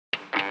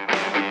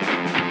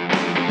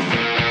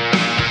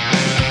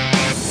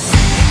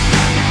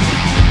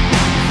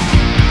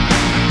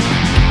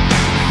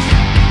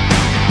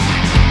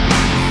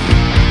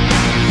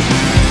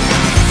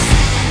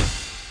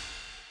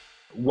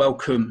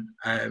welcome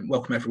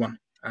everyone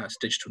to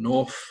Digital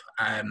North,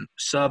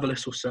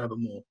 Serverless or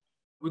Servermore.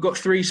 We've got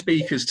three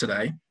speakers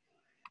today.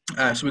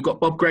 So we've got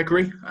Bob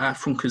Gregory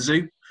from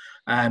Cazoo.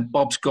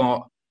 Bob's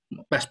got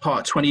best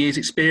part of 20 years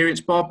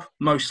experience, Bob,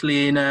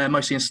 mostly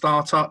in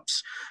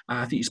startups.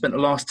 I think you spent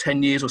the last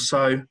 10 years or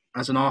so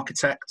as an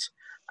architect,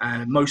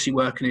 mostly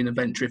working in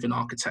event-driven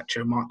architecture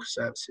and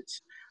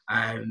microservices.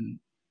 I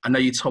know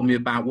you told me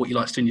about what you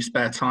like to do in your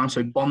spare time,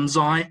 so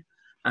bonsai,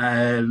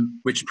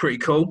 which is pretty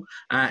cool.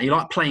 You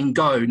like playing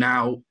Go.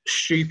 Now,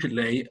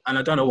 stupidly, and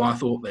I don't know why I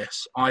thought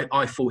this,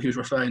 I thought he was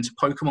referring to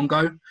Pokemon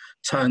Go.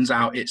 Turns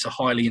out it's a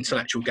highly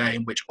intellectual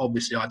game, which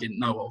obviously I didn't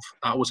know of,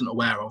 I wasn't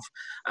aware of.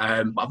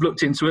 But I've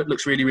looked into it,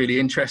 looks really, really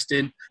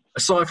interesting.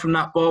 Aside from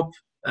that, Bob,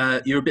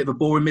 you're a bit of a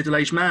boring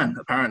middle-aged man,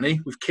 apparently,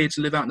 with kids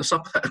and live out in the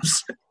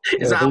suburbs.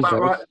 Is that about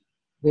right?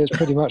 It's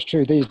pretty much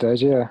true these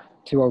days, yeah.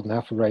 Too old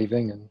now for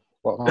raving and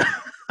whatnot.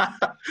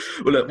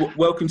 Well, look,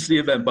 welcome to the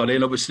event, buddy.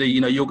 And obviously,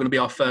 you're going to be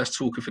our first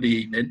talker for the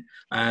evening.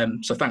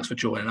 So thanks for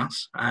joining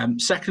us.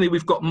 Secondly,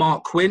 we've got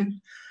Mark Quinn.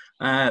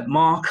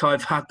 Mark,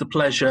 I've had the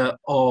pleasure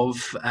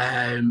of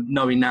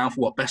knowing now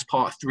for best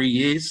part of 3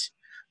 years.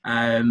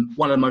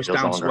 One of the most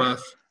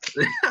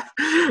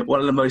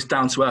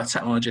down-to-earth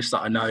technologists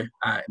that I know in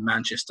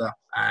Manchester.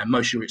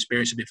 Most of your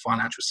experience has been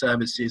financial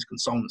services,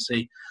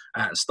 consultancy,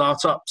 and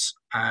startups.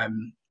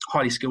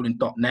 Highly skilled in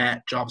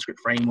 .NET, JavaScript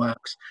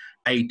frameworks,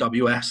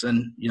 AWS,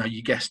 and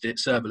you guessed it,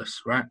 serverless,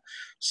 right?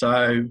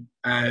 So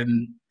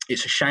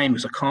it's a shame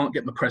because I can't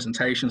get my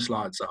presentation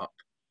slides up.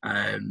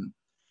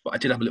 But I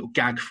did have a little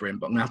gag for him,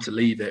 but I'm going to have to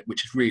leave it,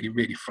 which is really,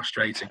 really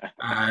frustrating.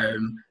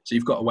 So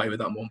you've got away with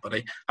that one,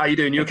 buddy. How you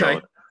doing? You okay?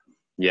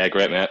 Yeah,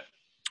 great, mate.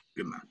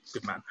 Good man,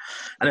 good man.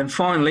 And then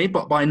finally,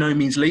 but by no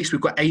means least,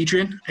 we've got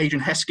Adrian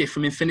Hesketh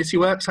from Infinity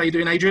Works. How you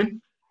doing,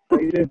 Adrian? How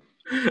you doing?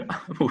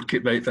 I'm all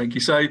good, mate. Thank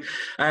you. So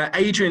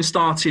Adrian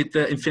started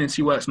the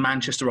Infinity Works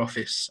Manchester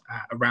office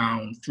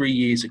around 3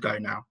 years ago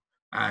now.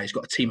 He's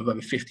got a team of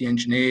over 50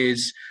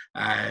 engineers,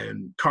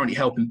 currently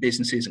helping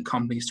businesses and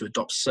companies to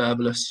adopt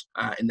serverless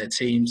in their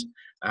teams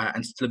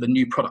and to deliver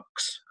new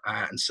products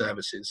and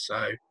services. So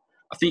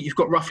I think you've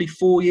got roughly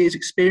 4 years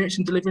experience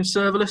in delivering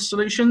serverless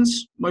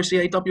solutions,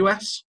 mostly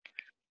AWS.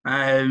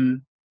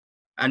 And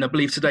I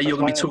believe today you're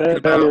going to be talking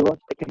about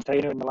the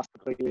container in the last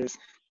couple of years.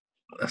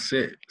 That's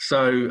it.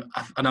 So,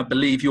 and I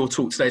believe your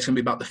talk today is going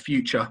to be about the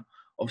future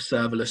of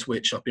serverless,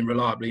 which I've been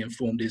reliably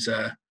informed is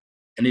an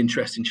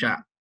interesting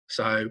chat.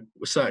 So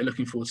we're certainly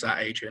looking forward to that,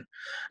 Adrian.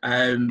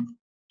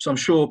 So I'm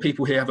sure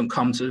people here haven't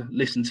come to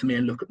listen to me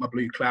and look at my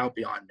blue cloud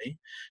behind me.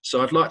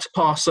 So I'd like to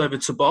pass over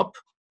to Bob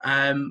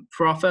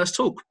for our first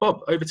talk.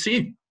 Bob, over to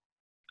you.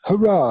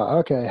 Hurrah!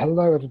 Okay,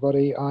 hello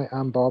everybody. I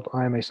am Bob.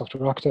 I am a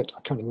software architect.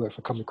 I currently work for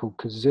a company called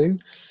Cazoo.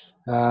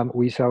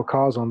 We sell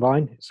cars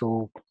online. It's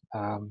all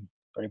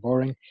very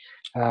boring.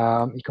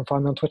 You can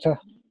find me on Twitter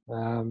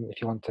if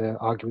you want to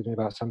argue with me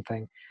about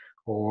something,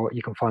 or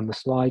you can find the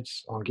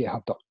slides on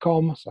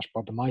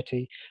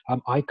github.com/BobTheMighty.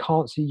 I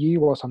can't see you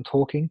whilst I'm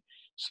talking,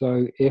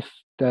 so if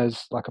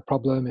there's like a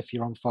problem, if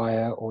you're on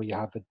fire or you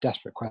have a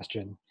desperate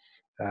question,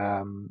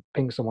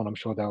 ping someone. I'm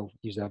sure they'll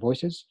use their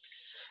voices.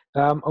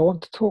 I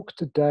want to talk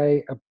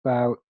today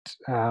about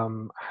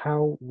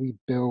how we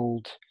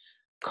build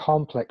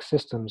complex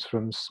systems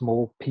from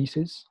small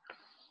pieces.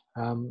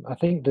 I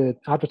think the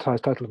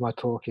advertised title of my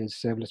talk is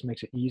Serverless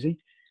Makes It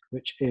Easy,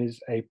 which is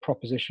a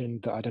proposition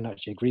that I don't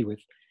actually agree with,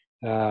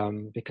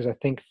 because I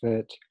think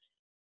that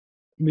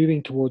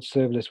moving towards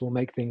serverless will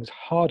make things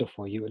harder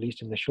for you, at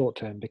least in the short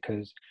term,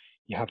 because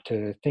you have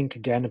to think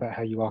again about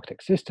how you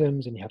architect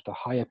systems, and you have to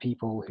hire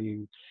people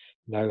who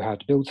know how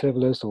to build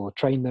serverless or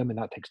train them, and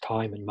that takes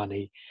time and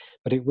money.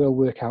 But it will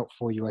work out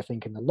for you, I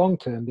think, in the long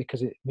term,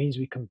 because it means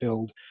we can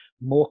build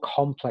more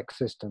complex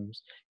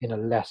systems in a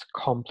less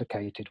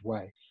complicated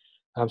way.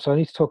 So I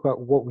need to talk about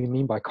what we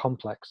mean by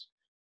complex,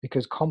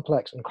 because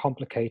complex and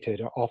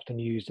complicated are often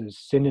used as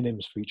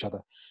synonyms for each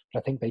other, but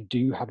I think they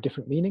do have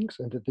different meanings,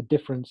 and that the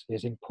difference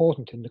is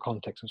important in the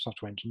context of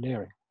software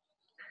engineering.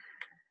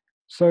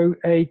 So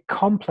a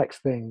complex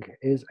thing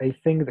is a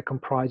thing that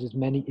comprises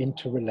many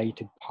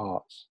interrelated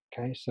parts.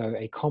 Okay, so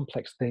a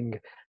complex thing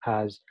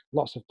has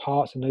lots of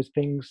parts, and those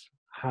things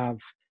have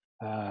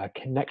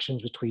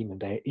connections between them.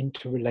 They're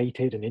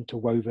interrelated and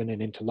interwoven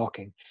and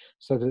interlocking,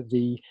 so that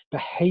the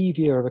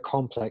behavior of a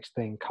complex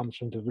thing comes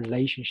from the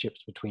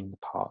relationships between the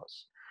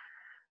parts.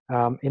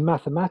 In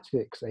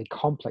mathematics, a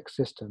complex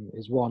system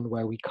is one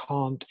where we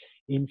can't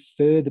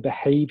infer the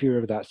behavior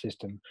of that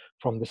system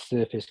from the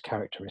surface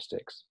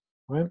characteristics,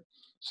 right?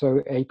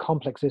 So a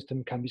complex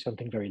system can be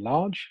something very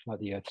large, like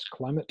the Earth's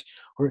climate,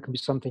 or it can be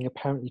something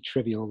apparently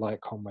trivial,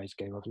 like Conway's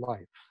Game of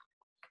Life.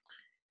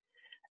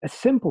 A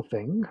simple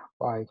thing,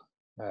 by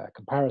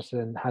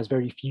comparison, has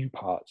very few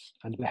parts,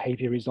 and the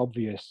behavior is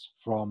obvious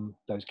from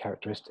those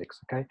characteristics,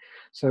 okay?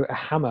 So a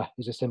hammer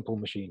is a simple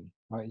machine,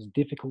 right? It's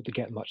difficult to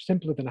get much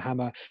simpler than a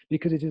hammer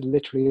because it is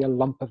literally a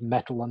lump of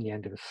metal on the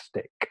end of a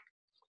stick.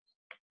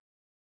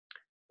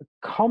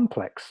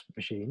 Complex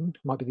machine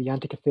might be the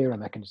Antikythera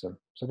mechanism.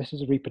 So this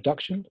is a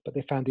reproduction, but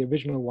they found the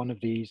original one of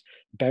these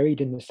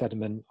buried in the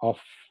sediment off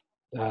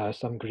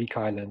some Greek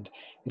island.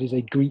 It is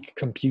a Greek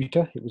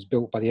computer. It was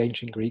built by the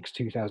ancient Greeks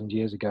 2,000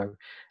 years ago,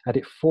 and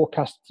it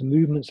forecasts the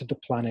movements of the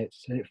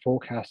planets, and it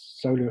forecasts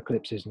solar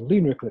eclipses and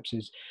lunar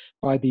eclipses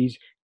by these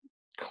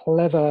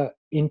clever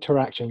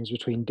interactions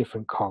between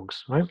different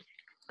cogs, right?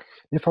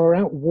 If I were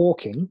out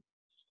walking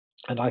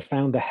and I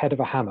found the head of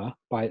a hammer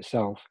by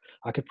itself,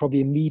 I could probably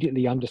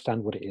immediately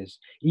understand what it is.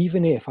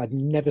 Even if I'd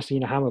never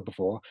seen a hammer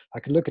before, I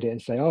could look at it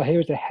and say, oh,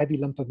 here's a heavy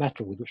lump of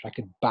metal with which I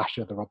could bash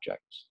other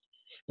objects.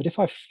 But if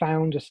I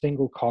found a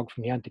single cog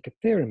from the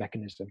Antikythera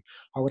mechanism,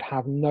 I would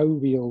have no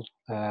real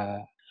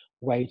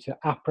way to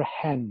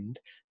apprehend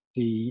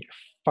the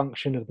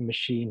function of the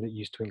machine that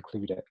used to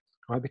include it,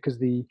 right? Because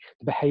the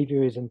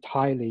behavior is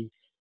entirely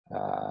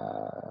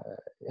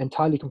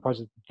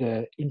comprised of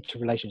the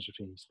interrelations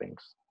between these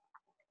things.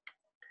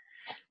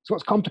 So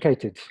what's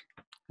complicated?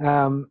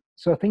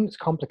 So a thing that's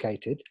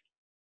complicated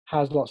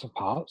has lots of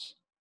parts,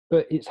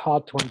 but it's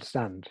hard to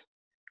understand.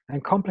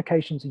 And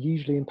complications are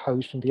usually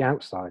imposed from the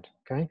outside,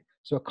 okay?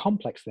 So a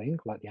complex thing,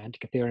 like the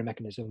Antikythera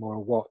mechanism or a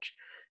watch,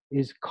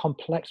 is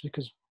complex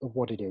because of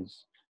what it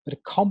is. But a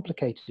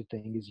complicated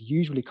thing is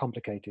usually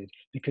complicated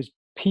because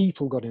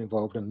people got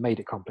involved and made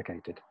it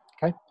complicated,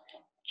 okay?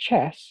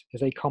 Chess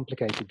is a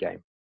complicated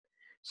game.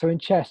 So in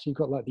chess, you've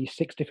got like these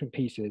 6 different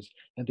pieces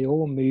and they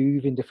all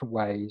move in different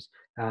ways,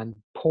 and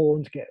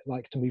pawns get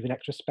like to move an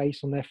extra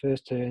space on their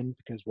first turn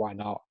because why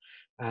not?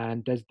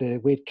 And there's the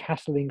weird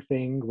castling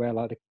thing where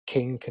like the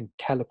king can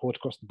teleport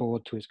across the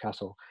board to his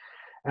castle.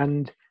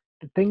 And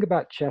the thing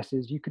about chess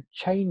is you could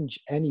change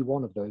any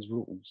one of those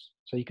rules.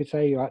 So you could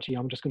say, oh, actually,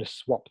 I'm just going to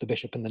swap the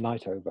bishop and the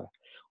knight over.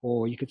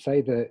 Or you could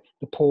say that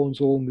the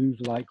pawns all move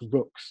like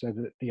rooks, so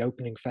that the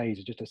opening phase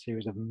is just a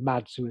series of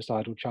mad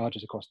suicidal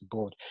charges across the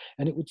board.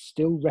 And it would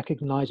still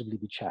recognizably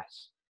be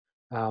chess.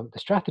 The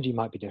strategy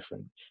might be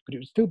different, but it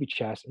would still be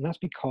chess. And that's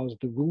because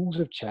the rules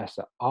of chess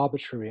are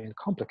arbitrary and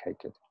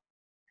complicated.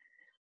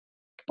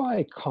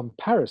 By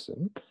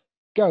comparison,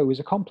 Go is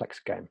a complex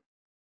game.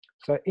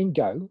 So in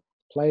Go,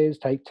 players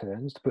take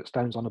turns to put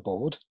stones on a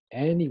board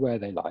anywhere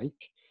they like.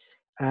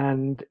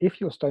 And if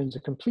your stones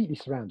are completely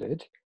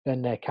surrounded,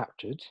 then they're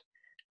captured.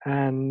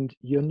 And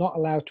you're not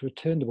allowed to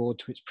return the board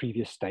to its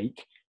previous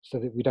state so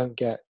that we don't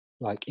get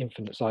like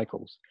infinite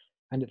cycles.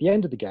 And at the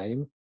end of the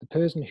game, the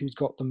person who's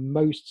got the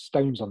most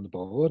stones on the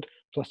board,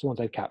 plus the ones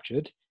they've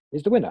captured,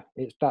 is the winner.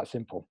 It's that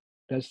simple.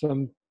 There's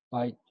some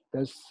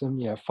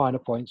finer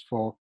points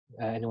for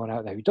anyone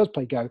out there who does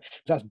play Go.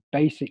 That's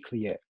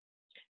basically it.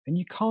 And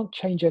you can't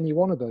change any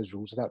one of those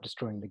rules without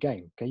destroying the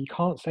game. Okay, you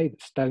can't say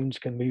that stones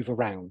can move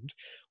around,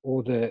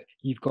 or that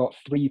you've got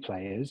 3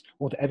 players,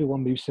 or that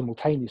everyone moves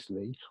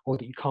simultaneously, or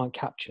that you can't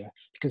capture,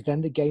 because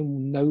then the game will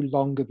no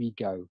longer be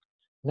Go.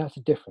 And that's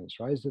the difference,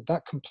 right? Is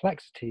that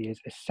complexity is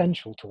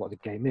essential to what the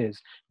game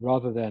is,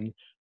 rather than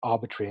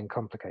arbitrary and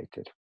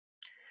complicated.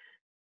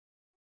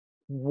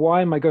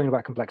 Why am I going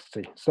about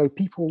complexity? So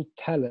people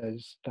tell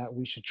us that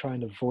we should try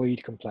and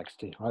avoid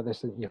complexity, right? They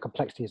say,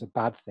 complexity is a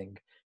bad thing.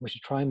 We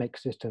should try and make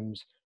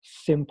systems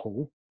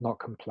simple, not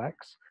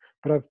complex.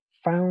 But I've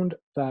found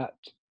that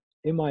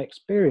in my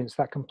experience,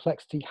 that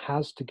complexity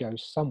has to go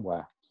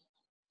somewhere.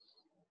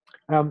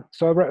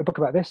 So I wrote a book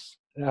about this,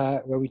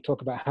 where we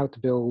talk about how to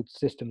build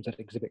systems that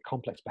exhibit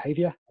complex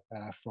behavior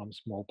from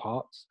small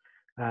parts.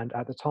 And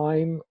at the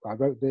time I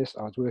wrote this,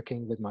 I was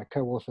working with my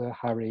co-author,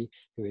 Harry,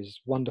 who is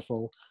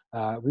wonderful.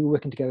 We were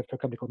working together for a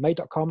company called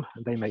Made.com,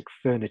 and they make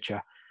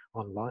furniture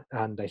online,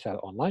 and they sell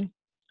it online.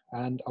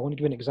 And I want to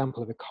give an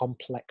example of a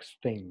complex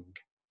thing.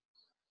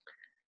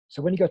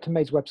 So when you go to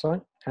Made's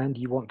website and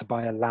you want to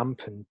buy a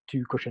lamp and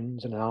 2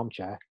 cushions and an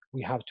armchair,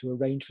 we have to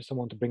arrange for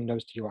someone to bring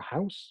those to your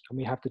house, and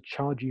we have to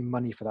charge you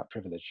money for that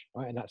privilege,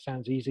 right? And that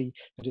sounds easy,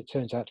 but it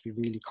turns out to be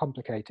really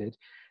complicated.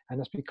 And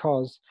that's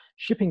because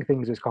shipping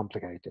things is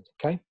complicated,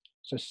 okay?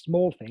 So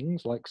small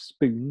things like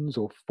spoons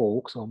or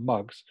forks or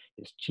mugs,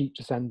 it's cheap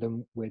to send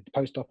them with the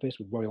post office,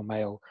 with Royal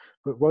Mail,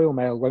 but Royal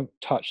Mail won't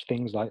touch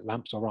things like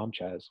lamps or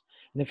armchairs.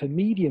 And then for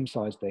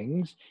medium-sized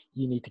things,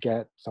 you need to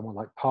get someone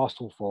like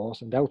Parcel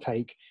Force, and they'll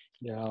take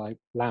like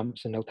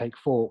lamps and they'll take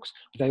forks,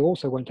 but they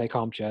also won't take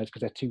armchairs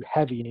because they're too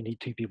heavy and you need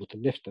 2 people to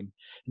lift them.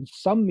 And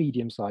some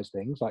medium-sized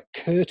things like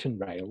curtain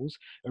rails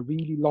are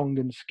really long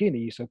and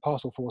skinny, so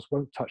Parcel Force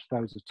won't touch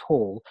those at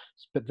all,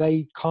 but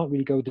they can't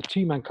really go with the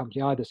 2-man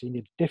company either, so you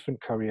need a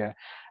different courier.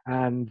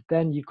 And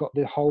then you've got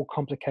the whole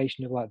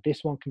complication of like,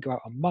 this one can go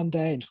out on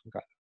Monday and this one can go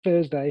out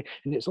Thursday,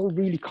 and it's all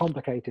really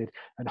complicated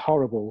and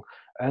horrible,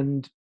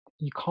 and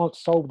you can't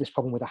solve this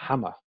problem with a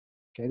hammer.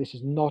 Okay, this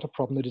is not a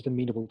problem that is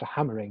amenable to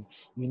hammering.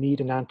 You need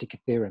an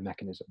Antikythera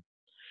mechanism.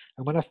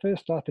 And when I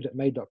first started at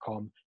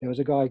Made.com, there was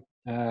a guy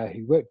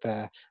who worked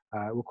there.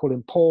 We'll call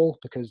him Paul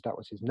because that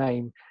was his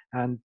name.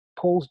 And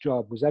Paul's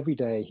job was every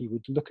day he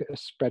would look at a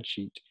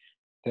spreadsheet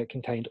that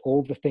contained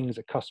all the things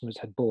that customers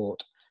had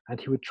bought,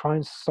 and he would try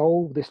and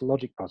solve this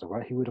logic puzzle,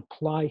 right? He would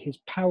apply his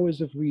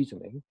powers of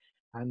reasoning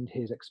and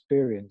his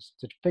experience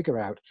to figure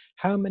out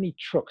how many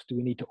trucks do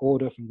we need to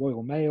order from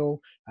Royal Mail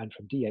and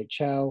from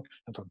DHL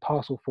and from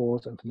Parcel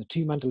Force and from the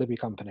two-man delivery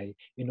company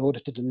in order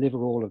to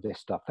deliver all of this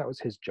stuff. That was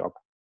his job.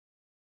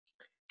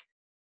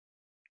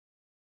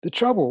 The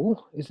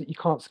trouble is that you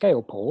can't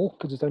scale Paul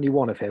because there's only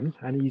one of him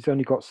and he's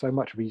only got so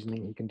much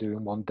reasoning he can do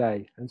in one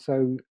day. And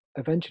so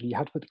eventually you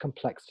have to put the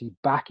complexity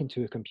back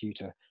into a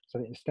computer so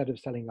that instead of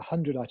selling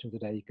 100 items a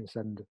day, you can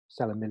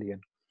sell 1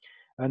 million.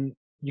 And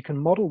you can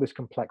model this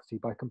complexity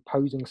by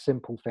composing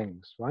simple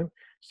things, right?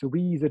 So we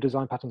use a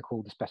design pattern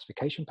called the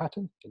specification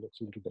pattern. It looks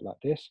a little bit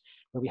like this,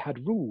 where we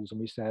had rules and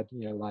we said,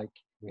 you know, like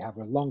we have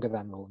a longer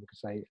than rule. We could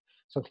say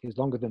something is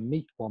longer than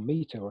 1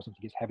 meter or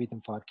something is heavier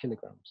than 5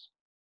 kilograms.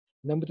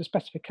 And then with the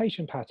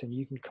specification pattern,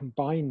 you can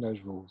combine those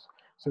rules.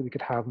 So we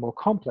could have more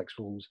complex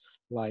rules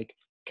like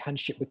can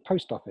ship with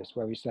post office,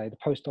 where we say the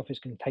post office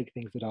can take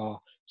things that are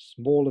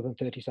smaller than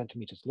 30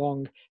 centimeters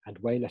long and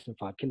weigh less than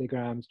 5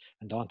 kilograms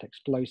and aren't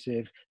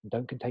explosive and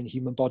don't contain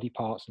human body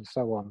parts and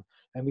so on.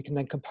 And we can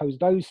then compose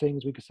those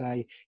things. We could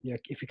say, you know,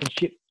 if we can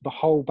ship the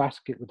whole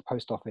basket with the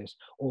post office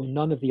or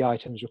none of the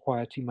items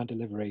require two-man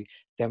delivery,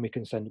 then we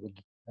can send it with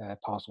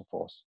Parcel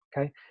Force,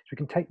 okay? So we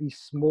can take these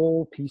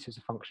small pieces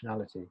of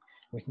functionality,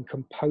 we can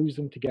compose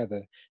them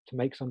together to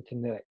make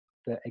something that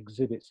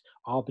exhibits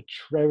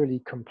arbitrarily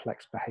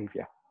complex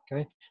behavior,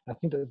 okay? I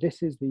think that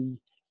this is the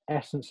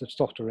essence of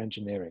software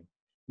engineering.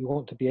 You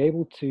want to be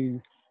able to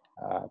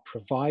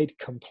provide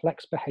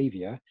complex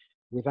behavior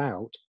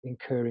without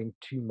incurring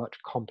too much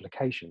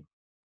complication.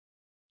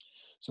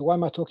 So why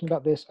am I talking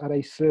about this at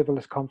a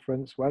serverless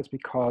conference? Well, it's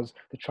because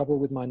the trouble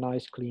with my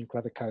nice, clean,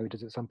 clever code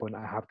is at some point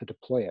I have to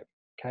deploy it.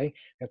 Okay,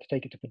 we have to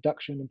take it to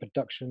production, and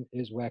production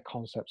is where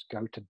concepts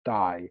go to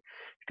die.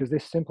 Because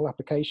this simple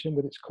application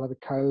with its clever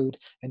code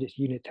and its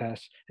unit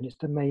tests and its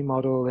domain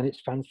model and its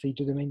fancy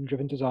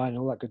domain-driven design and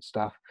all that good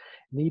stuff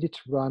needed to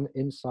run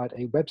inside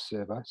a web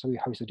server, so we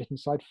hosted it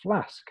inside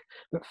Flask.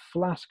 But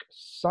Flask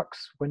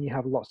sucks when you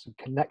have lots of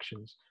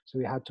connections, so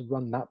we had to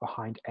run that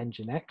behind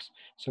Nginx.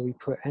 So we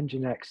put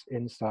Nginx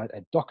inside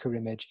a Docker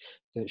image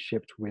that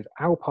shipped with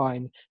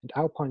Alpine, and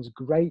Alpine's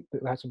great,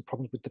 but we had some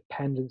problems with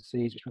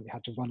dependencies, which meant we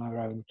had to run our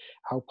own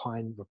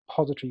Alpine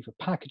repository for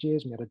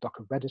packages. We had a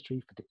Docker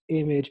registry for the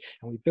image,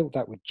 and we built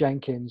that with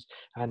Jenkins,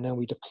 and then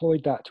we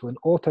deployed that to an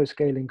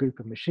auto-scaling group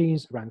of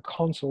machines around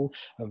Consul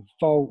and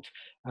Vault,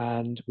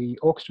 and we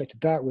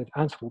orchestrated that with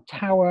Ansible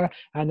Tower,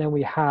 and then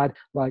we had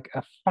like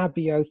a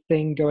Fabio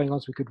thing going on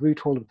so we could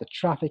route all of the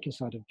traffic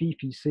inside of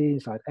VPC,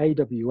 inside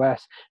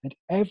AWS, and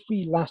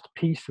every last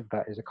piece of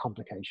that is a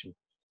complication.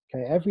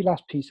 Okay, every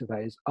last piece of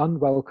that is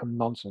unwelcome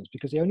nonsense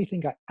because the only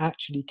thing I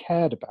actually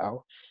cared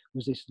about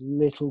was this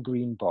little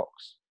green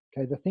box.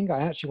 Okay, the thing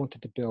I actually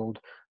wanted to build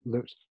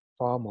looked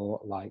far more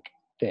like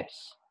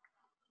this.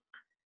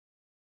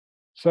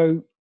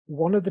 So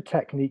one of the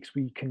techniques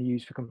we can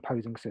use for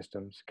composing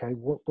systems, okay,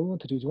 what we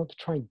want to do is we want to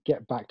try and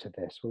get back to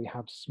this, where we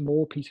have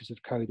small pieces of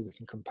code that we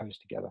can compose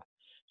together.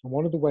 And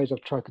one of the ways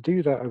I've tried to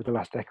do that over the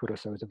last decade or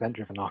so is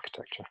event-driven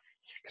architecture.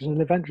 Because in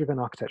an event-driven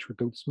architecture, we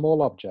build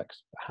small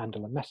objects that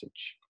handle a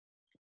message.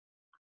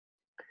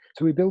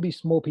 So we build these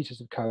small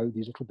pieces of code,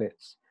 these little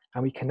bits,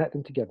 and we connect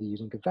them together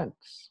using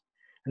events.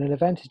 And an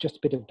event is just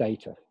a bit of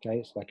data, okay?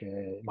 It's like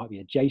it might be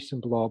a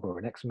JSON blob or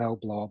an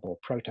XML blob or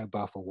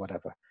protobuf or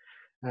whatever.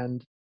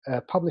 And a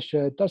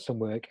publisher does some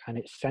work and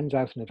it sends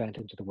out an event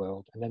into the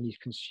world, and then these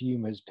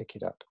consumers pick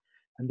it up.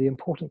 And the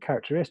important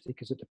characteristic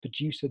is that the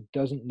producer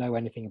doesn't know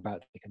anything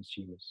about the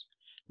consumers.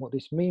 What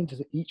this means is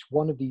that each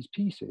one of these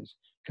pieces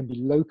can be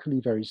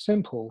locally very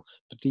simple,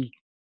 but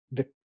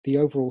the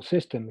overall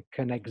system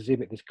can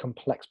exhibit this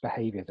complex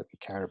behavior that we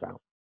care about.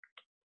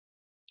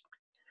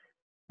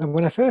 And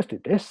when I first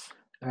did this,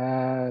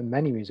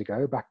 many years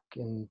ago, back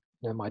in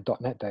my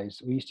 .NET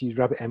days, we used to use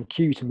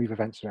RabbitMQ to move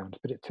events around,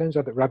 but it turns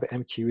out that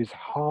RabbitMQ is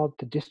hard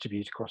to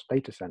distribute across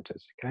data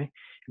centers, okay?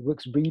 It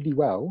works really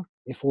well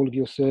if all of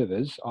your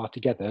servers are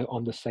together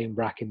on the same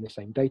rack in the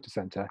same data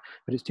center,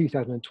 but it's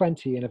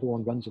 2020 and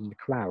everyone runs in the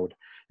cloud.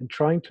 And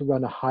trying to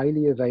run a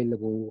highly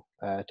available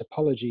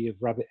topology of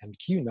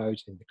RabbitMQ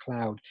nodes in the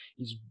cloud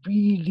is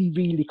really,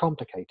 really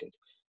complicated.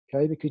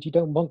 Okay, because you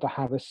don't want to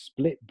have a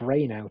split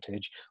brain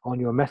outage on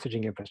your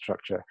messaging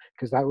infrastructure,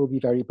 because that will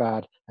be very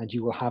bad and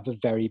you will have a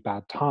very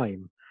bad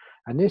time.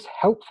 And this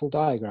helpful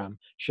diagram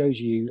shows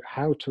you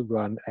how to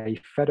run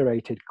a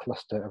federated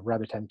cluster of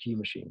RabbitMQ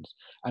machines.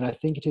 And I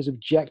think it is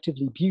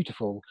objectively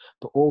beautiful,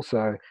 but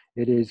also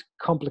it is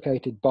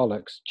complicated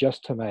bollocks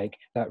just to make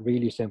that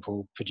really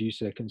simple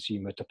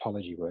producer-consumer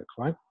topology work,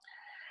 right?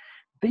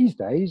 These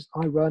days,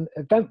 I run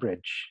EventBridge,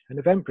 and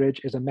EventBridge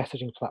is a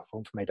messaging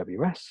platform from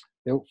AWS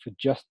built for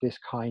just this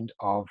kind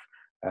of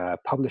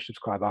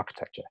publish-subscribe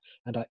architecture.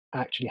 And I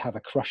actually have a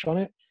crush on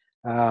it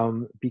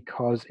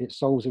because it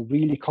solves a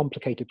really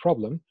complicated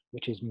problem,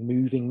 which is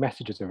moving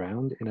messages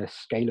around in a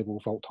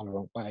scalable,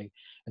 fault-tolerant way.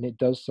 And it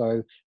does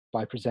so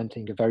by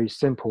presenting a very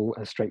simple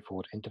and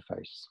straightforward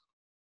interface.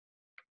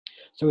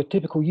 So a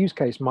typical use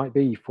case might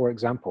be, for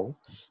example,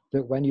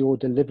 that when your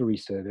delivery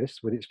service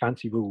with its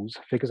fancy rules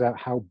figures out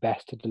how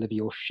best to deliver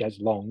your chaise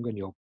longue and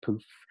your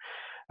poof,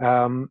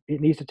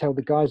 it needs to tell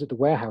the guys at the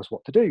warehouse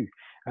what to do.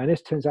 And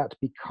this turns out to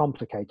be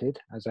complicated,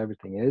 as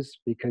everything is,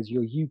 because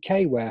your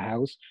UK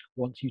warehouse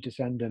wants you to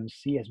send them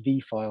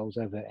CSV files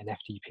over an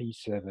FTP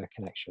server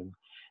connection,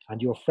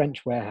 and your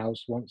French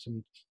warehouse wants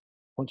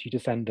you to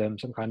send them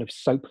some kind of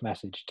SOAP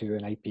message to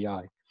an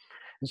API.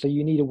 And so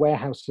you need a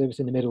warehouse service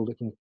in the middle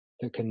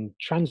that can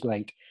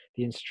translate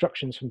the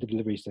instructions from the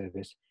delivery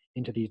service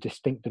into these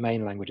distinct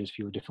domain languages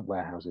for your different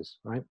warehouses,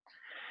 right?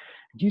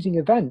 Using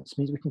events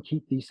means we can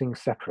keep these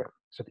things separate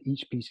so that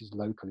each piece is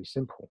locally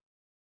simple.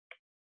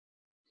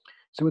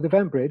 So with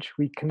EventBridge,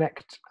 we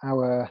connect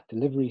our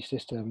delivery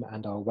system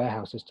and our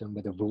warehouse system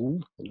with a rule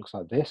that looks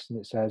like this, and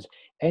it says,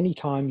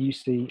 anytime you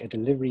see a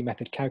delivery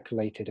method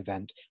calculated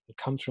event that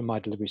comes from my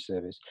delivery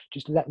service,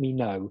 just let me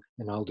know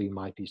and I'll do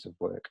my piece of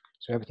work.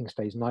 So everything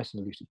stays nice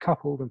and loosely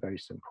coupled and very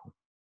simple.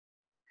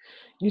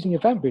 Using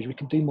EventBridge, we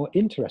can do more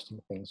interesting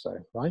things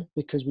though, right?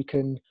 Because we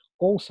can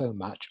also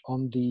match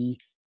on the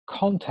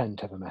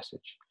content of a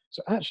message.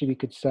 So actually we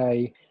could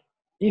say,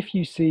 if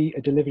you see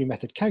a delivery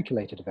method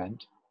calculated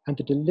event and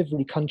the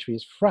delivery country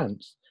is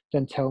France,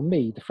 then tell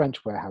me the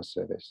French warehouse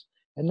service.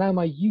 And now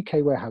my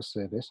UK warehouse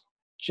service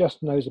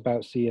just knows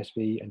about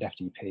CSV and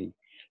FTP.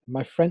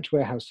 My French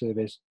warehouse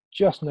service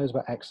just knows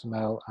about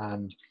XML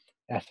and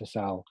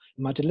SSL.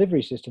 My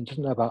delivery system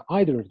doesn't know about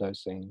either of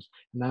those things.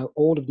 Now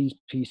all of these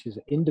pieces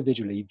are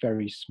individually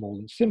very small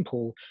and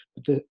simple,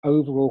 but the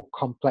overall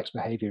complex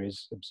behavior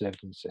is observed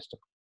in the system.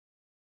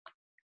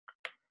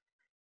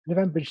 And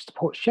EventBridge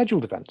supports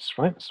scheduled events,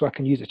 right? So I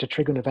can use it to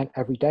trigger an event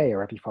every day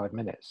or every 5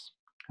 minutes.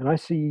 And I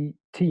see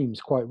teams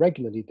quite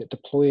regularly that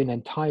deploy an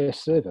entire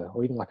server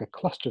or even like a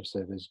cluster of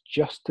servers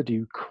just to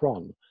do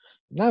cron.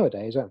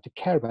 Nowadays, I don't have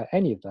to care about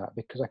any of that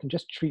because I can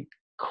just treat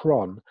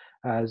cron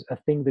as a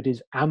thing that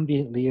is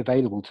ambiently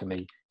available to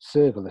me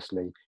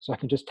serverlessly. So I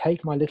can just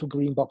take my little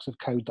green box of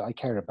code that I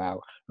care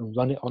about and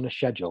run it on a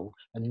schedule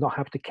and not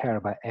have to care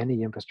about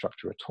any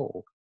infrastructure at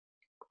all.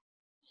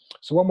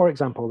 So one more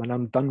example, and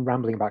I'm done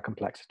rambling about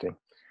complexity.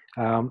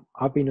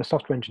 I've been a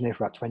software engineer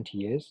for about 20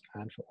 years,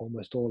 and for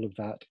almost all of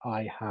that,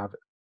 I have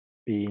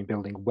been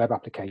building web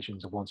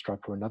applications of one stripe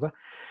or another.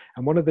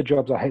 And one of the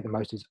jobs I hate the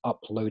most is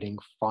uploading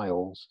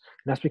files.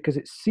 And that's because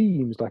it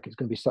seems like it's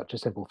going to be such a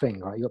simple thing,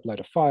 right? You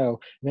upload a file,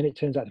 and then it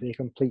turns out to be a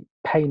complete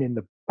pain in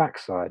the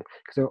backside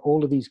because there are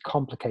all of these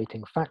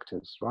complicating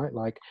factors, right?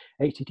 Like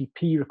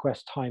HTTP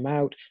requests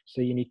timeout, so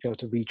you need to be able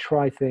to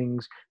retry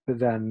things, but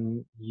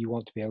then you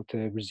want to be able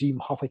to resume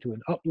halfway through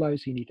an upload,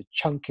 so you need to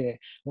chunk it.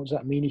 What does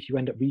that mean if you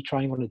end up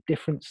retrying on a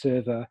different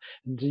server?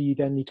 And do you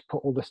then need to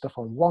put all this stuff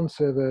on one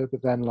server,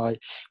 but then like,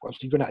 once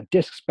you run out of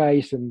disk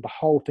space and the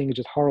whole thing is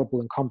just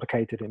horrible and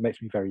complicated, it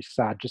makes me very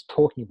sad. Just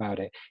talking about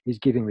it is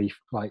giving me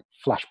like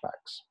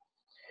flashbacks.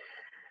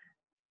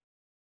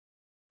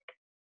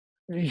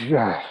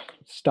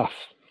 Stuff,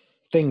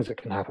 things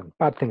that can happen,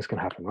 bad things can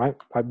happen, right?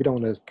 We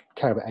don't want to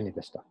care about any of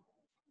this stuff.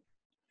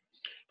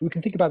 But we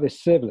can think about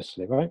this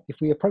serverlessly, right? If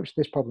we approach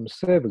this problem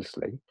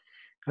serverlessly,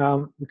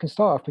 we can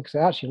start off because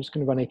actually I'm just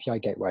going to run API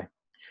gateway.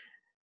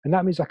 And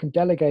that means I can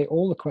delegate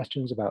all the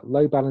questions about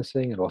load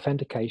balancing and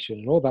authentication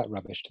and all that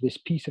rubbish to this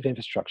piece of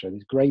infrastructure,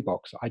 this gray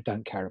box that I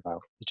don't care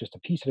about. It's just a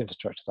piece of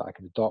infrastructure that I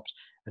can adopt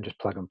and just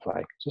plug and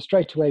play. So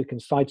straight away, we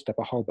can sidestep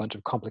a whole bunch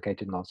of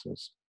complicated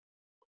nonsense.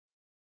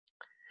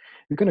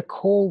 We're going to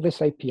call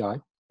this API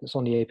that's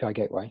on the API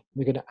gateway.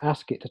 We're going to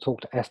ask it to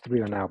talk to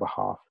S3 on our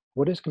behalf.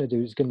 What it's going to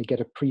do is going to get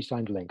a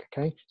pre-signed link,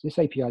 okay? So this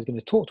API is going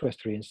to talk to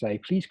S3 and say,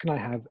 please can I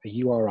have a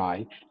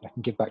URI I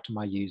can give back to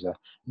my user?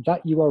 And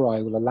that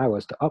URI will allow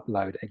us to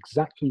upload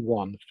exactly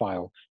one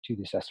file to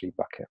this S3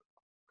 bucket.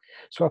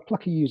 So our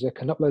Plucky user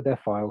can upload their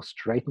file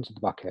straight into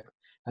the bucket,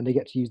 and they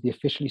get to use the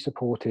officially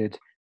supported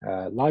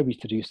libraries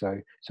to do so.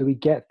 So we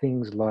get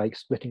things like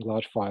splitting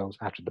large files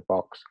out of the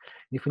box.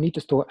 If we need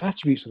to store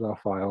attributes with our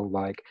file,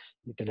 like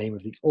the name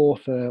of the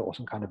author or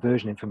some kind of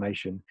version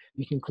information,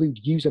 we can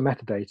include user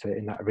metadata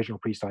in that original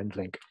pre-signed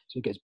link. So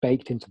it gets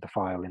baked into the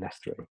file in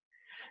S3.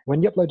 When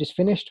the upload is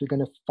finished, we're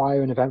going to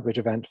fire an EventBridge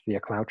event via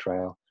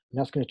CloudTrail. And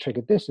that's going to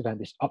trigger this event,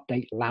 this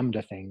update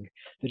Lambda thing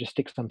that just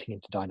sticks something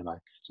into Dynamo.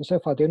 So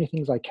far, the only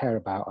things I care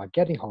about are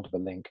getting hold of a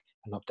link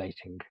and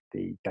updating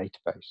the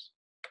database.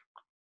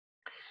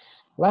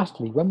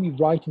 Lastly, when we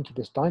write into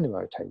this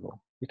Dynamo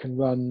table, we can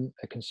run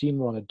a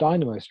consumer on a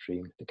Dynamo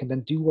stream that can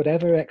then do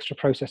whatever extra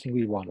processing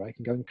we want, right? It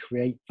can go and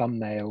create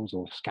thumbnails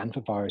or scan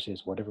for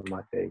viruses, whatever it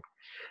might be.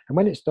 And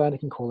when it's done,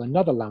 it can call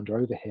another Lambda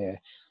over here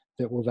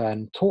that will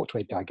then talk to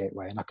API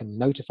Gateway, and I can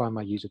notify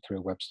my user through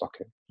a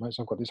WebSocket. Right?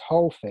 So I've got this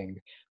whole thing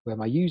where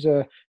my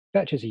user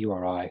fetches a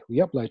URI, we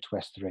upload to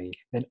S3,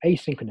 then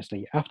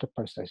asynchronously after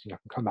processing, I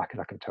can come back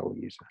and I can tell the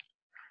user.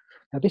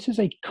 Now this is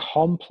a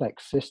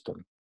complex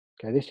system.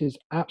 Okay, this is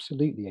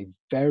absolutely a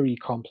very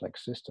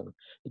complex system.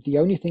 But the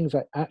only things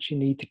I actually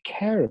need to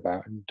care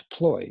about and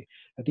deploy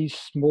are these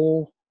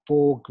small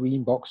 4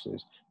 green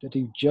boxes that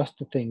do just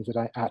the things that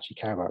I actually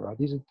care about, right?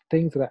 These are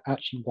things that I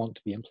actually want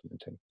to be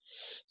implementing.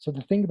 So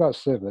the thing about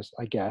serverless,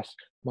 I guess,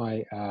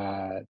 my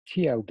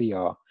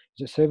TLDR,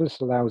 is that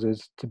serverless allows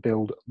us to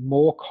build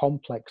more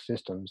complex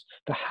systems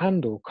to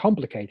handle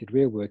complicated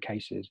real-world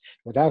cases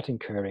without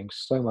incurring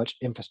so much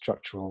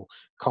infrastructural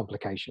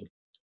complication.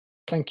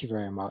 Thank you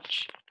very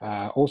much.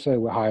 Also,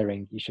 we're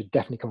hiring. You should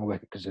definitely come and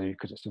work at Cazoo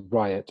because it's a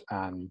riot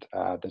and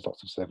there's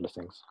lots of serverless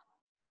things.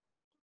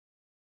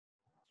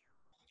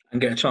 And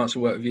get a chance to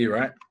work with you,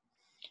 right?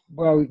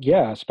 Well,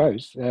 yeah, I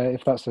suppose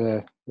if that's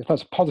a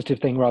positive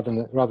thing rather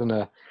than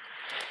a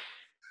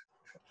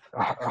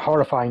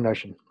horrifying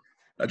notion.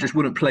 I just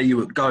wouldn't play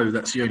you at Go.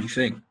 That's the only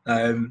thing.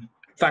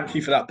 Thank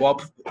you for that,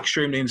 Bob.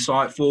 Extremely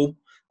insightful.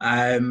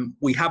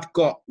 We have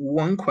got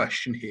one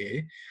question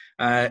here.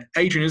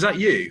 Adrian, is that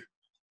you?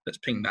 Let's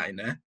ping that in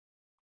there.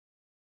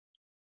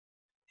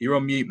 You're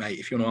on mute, mate.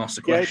 If you want to ask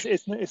the question.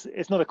 Yeah,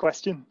 it's not a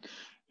question.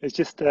 It's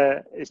just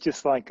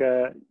like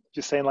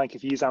just saying, like,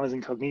 if you use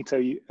Amazon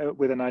Cognito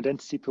with an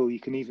identity pool, you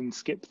can even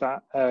skip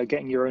that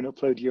getting your own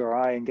upload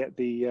URI and get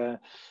the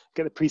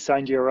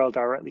pre-signed URL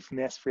directly from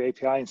the S3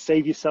 API and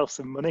save yourself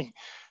some money.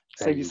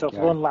 Save yourself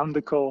one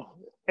Lambda call.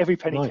 Every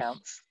penny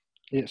counts.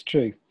 It's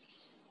true.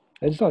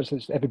 It's not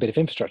just every bit of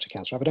infrastructure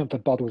counts, right? If I don't have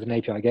to bother with an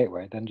API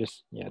gateway, then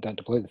just don't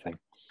deploy the thing.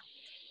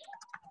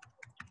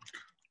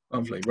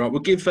 Lovely. Right,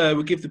 we'll give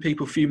the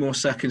people a few more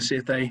seconds, see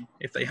if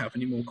they have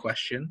any more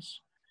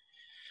questions.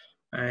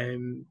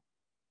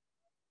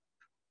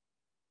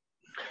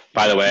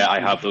 By the way, I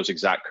have those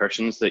exact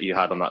cushions that you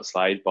had on that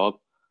slide, Bob.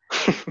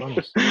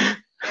 Nice.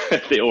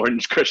 The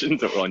orange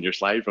cushions that were on your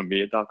slide from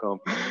made.com.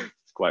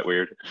 It's quite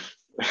weird.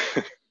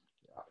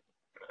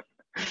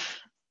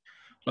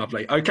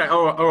 Lovely. Okay.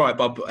 All right,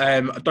 Bob.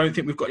 I don't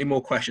think we've got any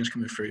more questions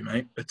coming through,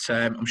 mate, but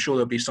I'm sure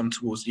there'll be some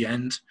towards the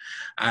end.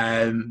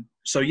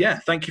 So yeah,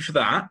 thank you for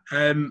that.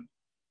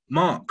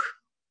 Mark,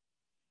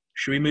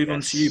 should we move on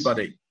to you,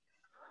 buddy?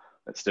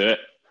 Let's do it.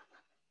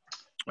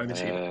 Over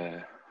to you. Let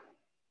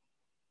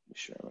me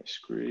share my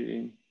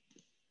screen.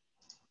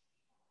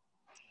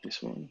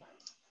 This one.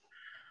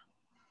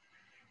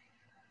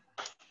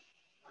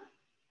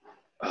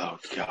 Oh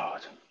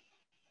God.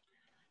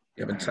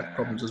 You having tech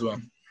problems as well?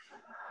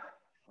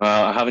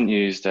 Well, I haven't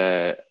used.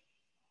 You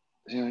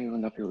will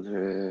not be able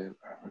to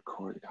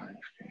record the kind of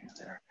screen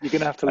there. You're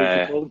gonna have to leave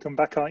the call and come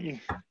back, aren't you?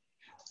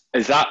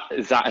 Is that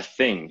a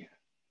thing?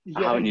 Yeah,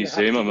 I haven't used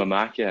Zoom on my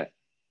Mac yet.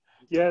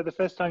 Yeah, the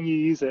first time you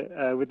use it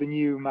with the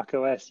new Mac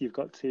OS, you've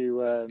got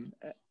to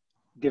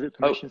give it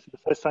permission. So the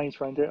first time you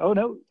try and do it, oh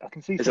no, I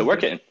can see. Is it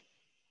working?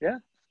 Yeah.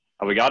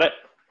 Oh, we got it.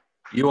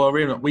 You are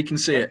in. We can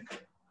see it.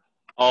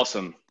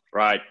 Awesome.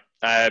 Right.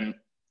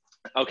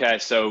 Okay.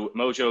 So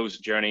Mojo's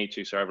journey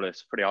to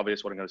serverless, pretty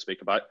obvious what I'm going to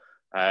speak about.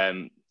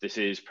 This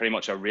is pretty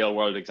much a real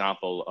world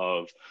example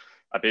of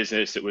a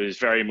business that was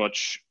very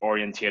much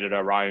orientated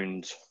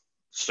around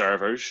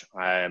servers.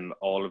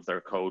 All of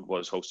their code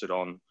was hosted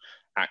on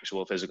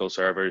actual physical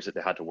servers that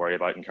they had to worry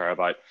about and care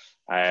about,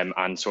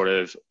 and sort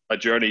of a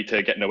journey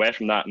to getting away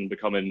from that and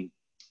becoming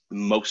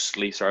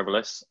mostly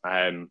serverless.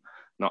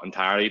 Not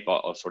entirely,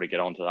 but I'll sort of get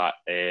onto that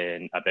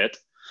in a bit.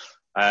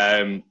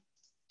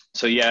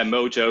 So yeah,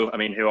 Mojo, I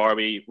mean, who are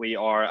we? We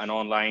are an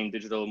online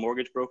digital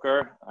mortgage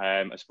broker.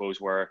 I suppose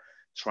we're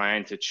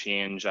trying to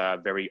change a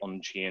very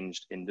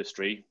unchanged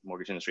industry.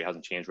 Mortgage industry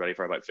hasn't changed really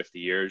for about 50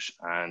 years,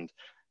 and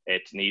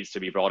it needs to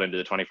be brought into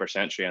the 21st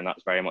century, and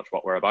that's very much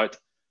what we're about.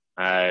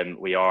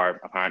 We are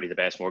apparently the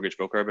best mortgage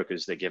broker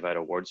because they give out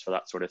awards for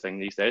that sort of thing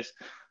these days.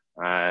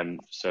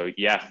 So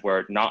yeah,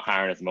 we're not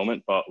hiring at the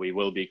moment, but we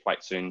will be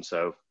quite soon.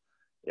 So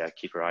yeah,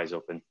 keep your eyes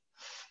open.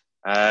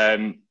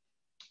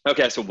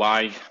 Okay, so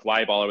why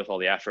bother with all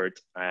the effort?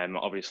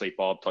 Obviously,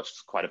 Bob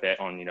touched quite a bit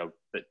on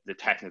the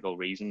technical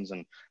reasons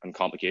and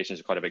complications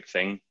are quite a big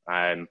thing.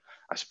 I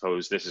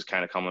suppose this is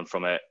kind of coming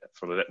from a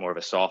bit more of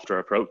a softer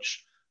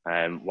approach.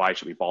 Why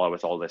should we bother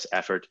with all this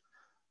effort?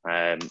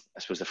 I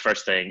suppose the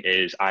first thing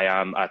is I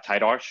am a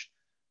tight arse.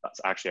 That's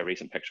actually a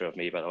recent picture of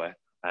me, by the way.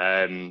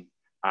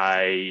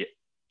 I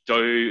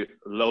do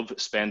love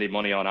spending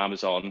money on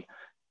Amazon,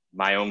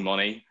 my own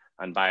money,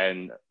 and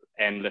buying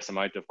endless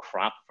amount of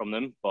crap from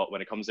them. But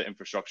when it comes to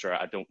infrastructure,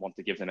 I don't want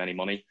to give them any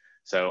money.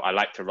 So I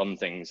like to run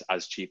things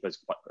as cheap as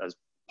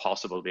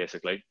possible,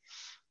 basically.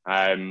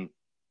 And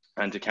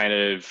to kind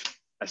of,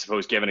 I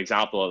suppose, give an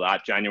example of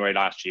that, January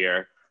last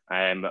year,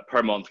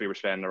 per month, we were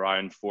spending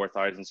around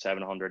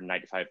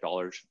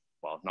 $4,795.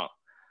 Well, not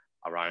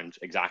around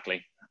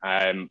exactly,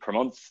 per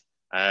month.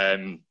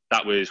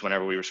 That was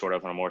whenever we were sort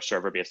of on a more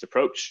server-based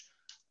approach.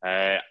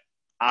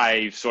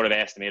 I've sort of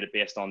estimated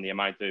based on the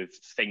amount of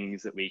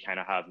things that we kind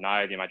of have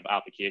now, the amount of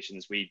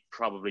applications, we'd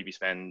probably be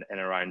spending in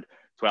around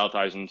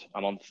 12,000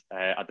 a month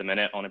at the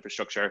minute on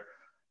infrastructure.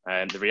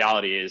 The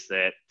reality is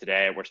that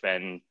today we're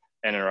spending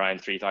in and around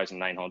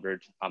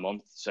 3,900 a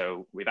month.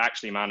 So we've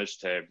actually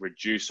managed to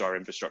reduce our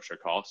infrastructure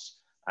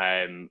costs,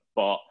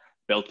 but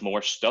built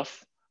more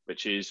stuff,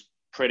 which is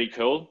pretty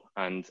cool.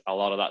 And a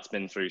lot of that's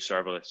been through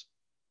serverless.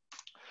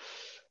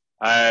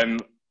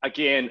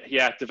 Again,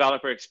 yeah,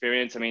 developer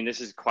experience. I mean,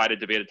 this is quite a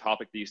debated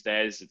topic these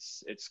days.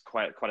 It's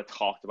quite a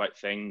talked about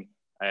thing.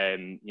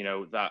 You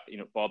know, that, you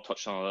know, Bob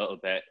touched on a little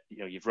bit. You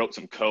know, you've wrote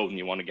some code and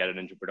you want to get it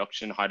into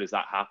production. How does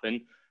that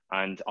happen?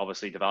 And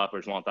obviously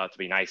developers want that to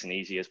be nice and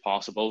easy as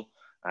possible.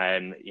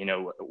 You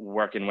know,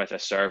 working with a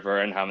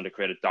server and having to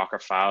create a Docker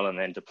file and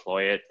then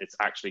deploy it, it's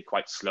actually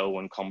quite slow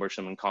and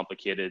cumbersome and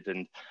complicated.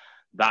 And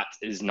that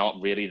is not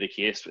really the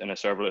case in a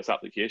serverless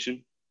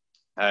application.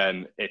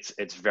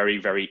 It's very,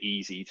 very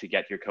easy to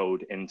get your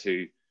code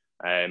into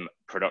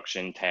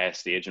production,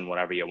 test, stage, and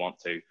whatever you want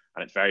to.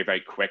 And it's very,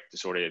 very quick to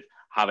sort of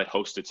have it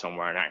hosted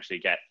somewhere and actually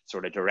get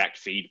sort of direct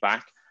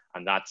feedback.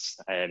 And that's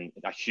a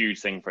huge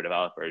thing for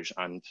developers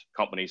and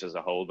companies as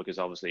a whole, because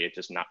obviously it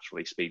just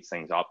naturally speeds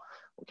things up.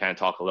 We'll kind of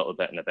talk a little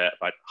bit in a bit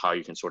about how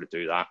you can sort of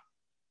do that.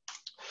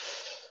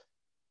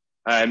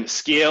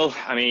 Scale,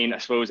 I mean, I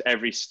suppose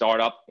every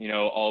startup, you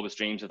know, always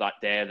dreams of that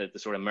day that the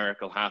sort of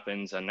miracle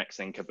happens and next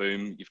thing,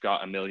 kaboom, you've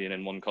got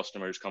 1,000,001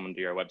 customers coming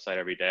to your website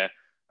every day.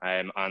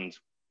 And,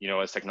 you know,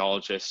 as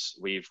technologists,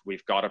 we've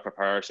got to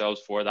prepare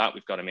ourselves for that.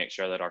 We've got to make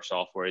sure that our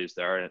software is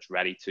there and it's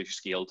ready to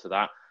scale to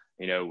that.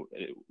 You know,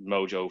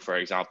 Mojo, for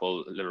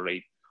example,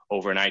 literally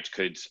overnight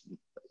could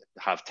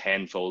have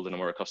tenfold the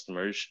number of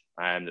customers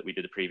that we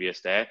did the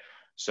previous day.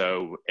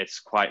 So it's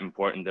quite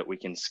important that we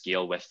can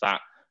scale with that.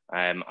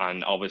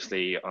 And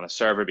obviously on a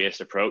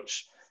server-based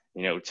approach,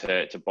 you know,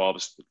 to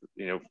Bob's,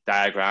 you know,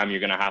 diagram, you're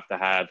going to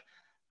have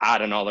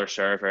add another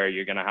server.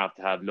 You're going to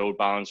have load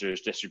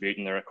balancers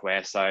distributing the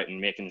requests out and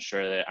making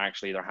sure that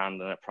actually they're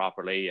handling it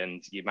properly.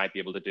 And you might be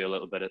able to do a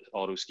little bit of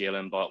auto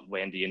scaling, but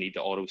when do you need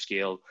to auto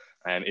scale?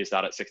 Is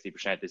that at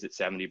 60%? Is it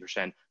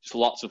 70%? Just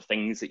lots of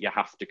things that you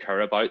have to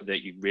care about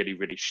that you really,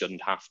 really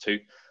shouldn't have to.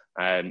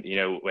 You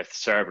know, with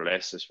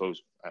serverless, I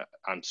suppose,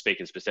 I'm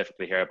speaking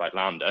specifically here about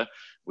Lambda,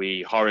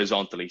 we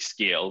horizontally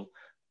scale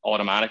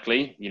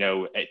automatically. You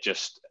know, it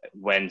just,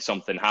 when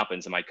something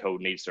happens and my code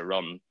needs to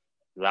run,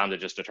 Lambda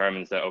just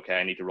determines that, okay,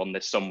 I need to run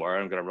this somewhere.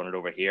 I'm going to run it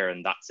over here,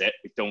 and that's it.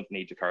 We don't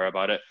need to care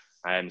about it.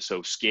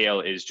 So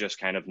scale is just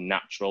kind of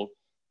natural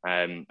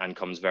and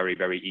comes very,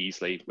 very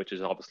easily, which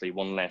is obviously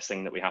one less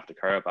thing that we have to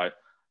care about,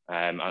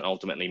 and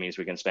ultimately means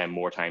we can spend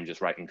more time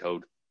just writing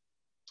code.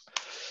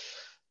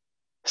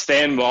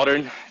 Staying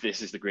modern,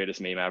 this is the greatest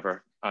meme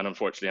ever. And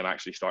unfortunately, I'm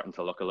actually starting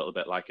to look a little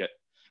bit like it.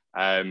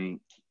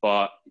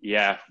 But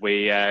yeah,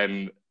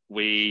 we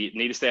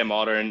need to stay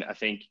modern. I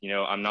think, you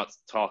know, I'm not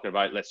talking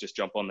about let's just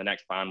jump on the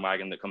next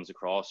bandwagon that comes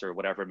across, or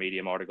whatever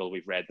Medium article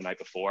we've read the night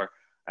before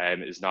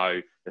is now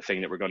the thing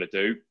that we're going to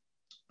do.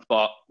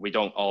 But we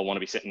don't all want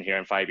to be sitting here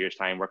in 5 years'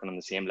 time working on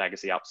the same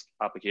legacy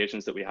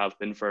applications that we have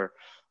been for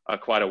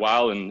quite a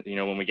while. And, you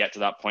know, when we get to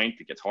that point,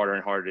 it gets harder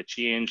and harder to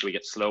change. We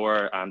get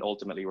slower, and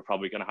ultimately we're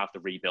probably going to have to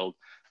rebuild.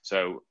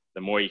 So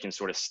the more you can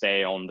sort of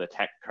stay on the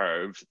tech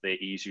curve, the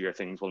easier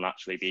things will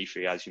naturally be for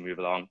you as you move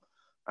along.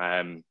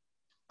 And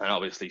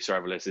obviously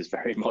serverless is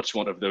very much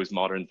one of those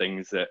modern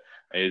things that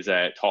is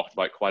talked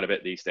about quite a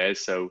bit these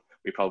days. So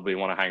we probably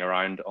want to hang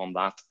around on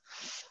that.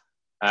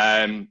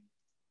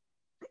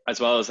 As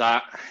well as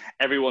that,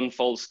 everyone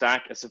full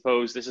stack. I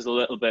suppose this is a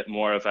little bit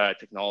more of a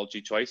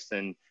technology choice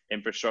than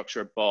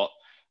infrastructure, but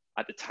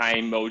at the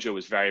time, Mojo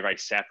was very, very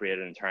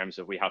separated in terms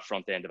of we have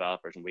front-end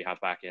developers and we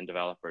have back-end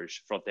developers.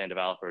 Front-end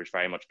developers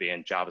very much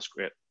being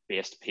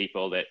JavaScript-based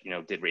people that, you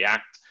know, did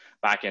React.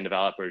 Back-end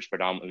developers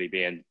predominantly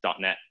being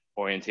 .NET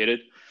orientated.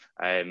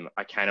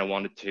 I kind of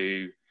wanted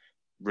to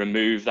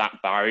remove that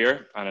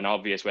barrier, and an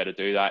obvious way to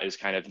do that is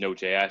kind of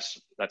Node.js.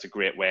 That's a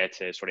great way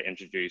to sort of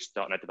introduce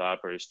 .NET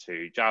developers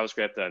to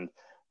JavaScript, and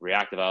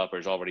React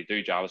developers already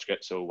do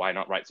JavaScript, so why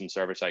not write some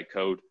server-side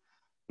code?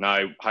 Now,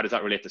 how does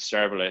that relate to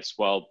serverless?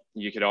 Well,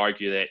 you could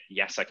argue that,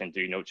 yes, I can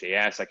do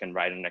Node.js, I can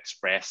write an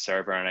Express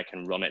server and I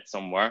can run it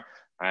somewhere,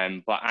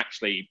 but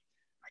actually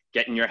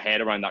getting your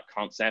head around that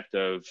concept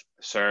of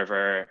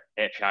server,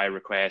 API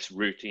requests,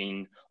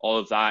 routing, all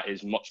of that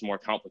is much more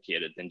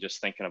complicated than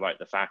just thinking about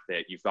the fact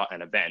that you've got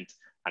an event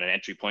and an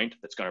entry point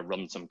that's going to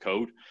run some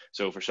code.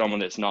 So for someone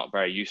that's not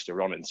very used to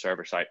running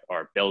server-side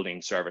or building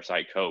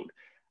server-side code,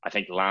 I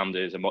think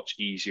Lambda is a much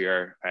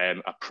easier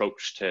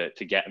approach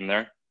to getting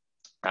there.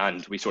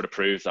 And we sort of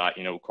proved that,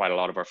 you know, quite a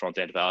lot of our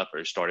front-end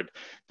developers started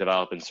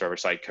developing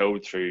server-side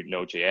code through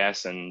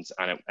Node.js, and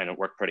it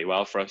worked pretty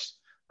well for us.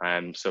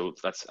 So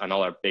that's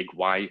another big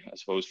why, I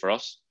suppose, for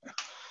us.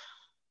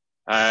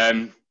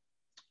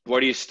 Where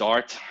do you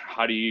start?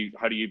 How do you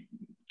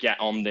get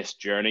on this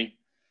journey?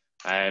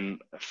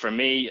 For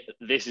me,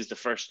 this is the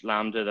first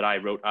Lambda that I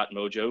wrote at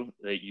Mojo,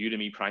 the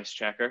Udemy price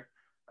checker.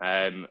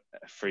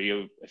 For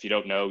you, if you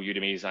don't know,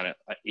 Udemy is an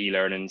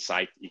e-learning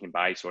site you can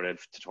buy sort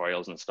of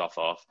tutorials and stuff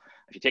off.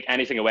 If you take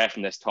anything away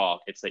from this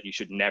talk, it's that you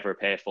should never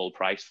pay full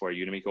price for a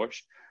Udemy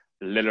course.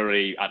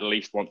 Literally, at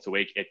least once a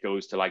week, it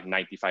goes to like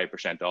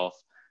 95% off.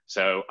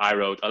 So I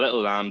wrote a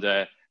little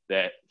Lambda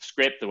that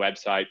scraped the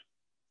website,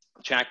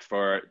 checked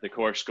for the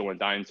course going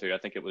down to, I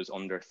think it was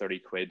under 30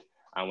 quid.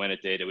 And when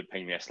it did, it would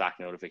ping me a Slack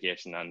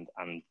notification, and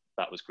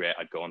that was great.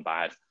 I'd go and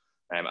buy it.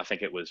 I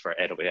think it was for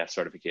AWS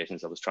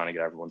certifications. I was trying to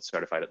get everyone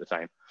certified at the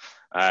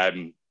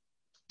time.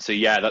 So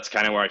yeah, that's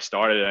kind of where I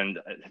started, and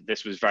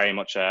this was very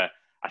much a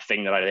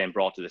thing that I then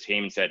brought to the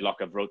team and said, look,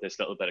 I've wrote this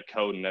little bit of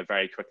code and I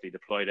very quickly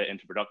deployed it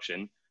into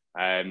production.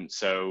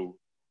 So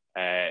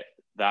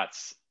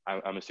that's,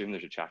 I'm assuming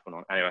there's a chat going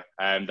on.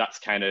 Anyway, that's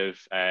kind of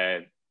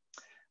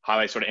how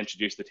I sort of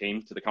introduced the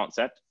team to the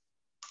concept.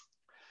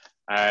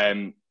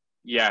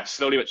 Yeah,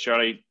 slowly but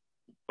surely,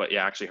 but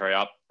yeah, actually hurry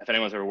up. If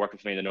anyone's ever working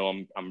for me, they know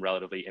I'm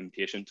relatively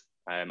impatient.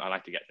 I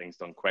like to get things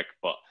done quick,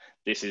 but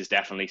this is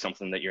definitely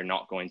something that you're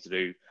not going to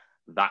do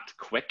that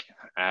quick.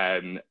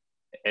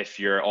 If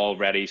you're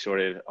already sort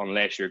of,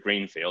 unless you're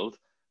greenfield,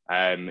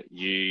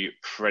 you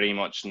pretty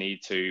much need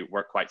to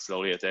work quite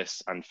slowly at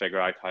this and figure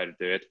out how to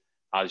do it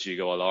as you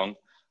go along.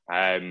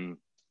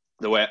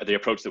 The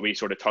approach that we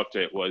sort of took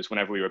to it was,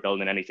 whenever we were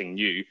building anything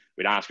new,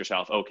 we'd ask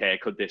ourselves, okay,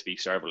 could this be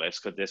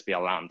serverless? Could this be a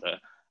Lambda?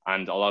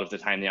 And a lot of the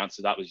time the answer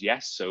to that was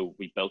yes. So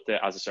we built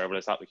it as a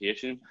serverless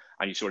application,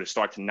 and you sort of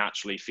start to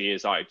naturally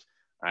phase out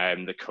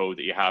the code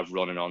that you have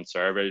running on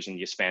servers, and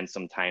you spend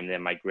some time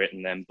then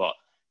migrating them. But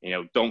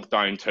dunk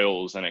down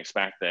tools and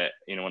expect that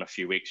in a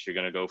few weeks you're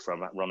going to go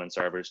from running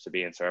servers to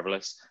being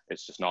serverless.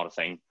 It's just not a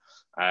thing.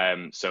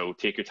 So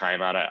take your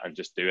time at it and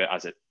just do it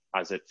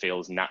as it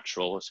feels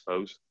natural, I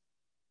suppose.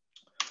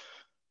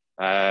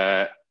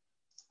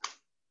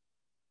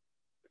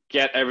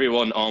 Get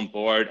everyone on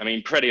board. I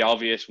mean, pretty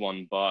obvious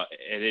one, but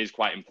it is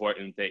quite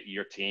important that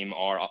your team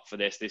are up for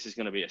this. This is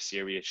going to be a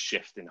serious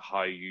shift in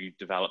how you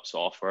develop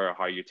software,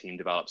 how your team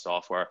develops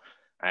software,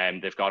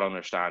 and they've got to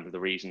understand the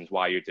reasons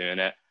why you're doing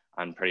it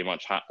and pretty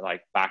much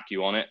back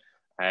you on it.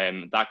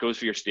 That goes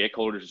for your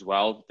stakeholders as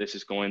well. This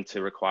is going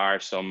to require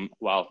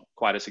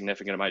quite a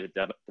significant amount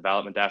of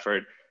development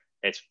effort.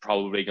 It's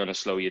probably going to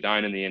slow you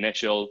down in the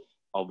initial.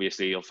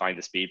 Obviously, you'll find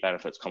the speed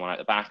benefits coming out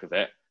the back of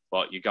it,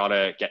 but you got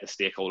to get the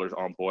stakeholders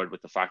on board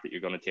with the fact that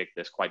you're going to take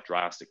this quite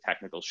drastic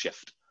technical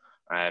shift.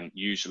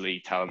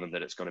 Usually telling them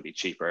that it's going to be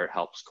cheaper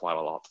helps quite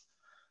a lot.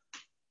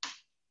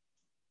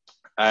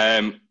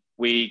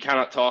 We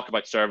cannot talk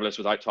about serverless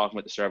without talking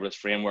about the serverless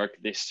framework.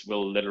 This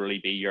will literally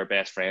be your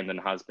best friend and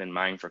has been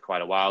mine for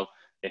quite a while.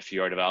 If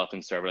you're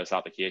developing serverless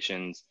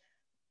applications,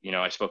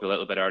 I spoke a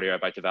little bit earlier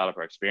about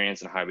developer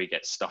experience and how we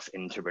get stuff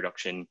into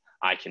production.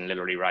 I can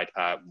literally write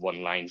a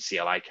one-line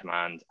CLI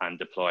command and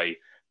deploy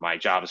my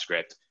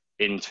JavaScript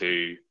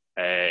into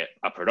a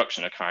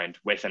production account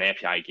with an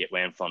API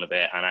gateway in front of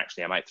it. And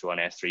actually, I might throw an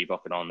S3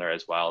 bucket on there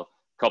as well,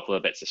 a couple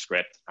of bits of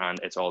script, and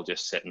it's all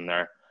just sitting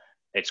there.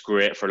 It's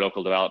great for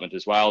local development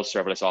as well.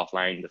 Serverless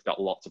offline, they've got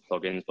lots of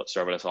plugins, but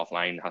serverless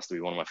offline has to be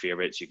one of my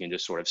favorites. You can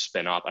just sort of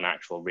spin up an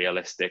actual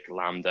realistic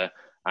Lambda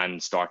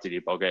and start to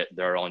debug it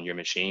there on your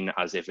machine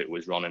as if it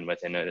was running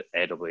within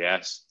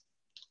AWS.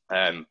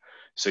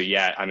 So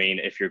yeah, I mean,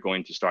 if you're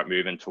going to start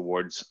moving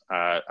towards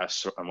a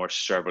more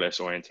serverless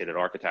oriented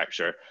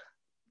architecture,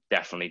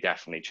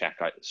 definitely check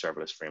out the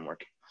serverless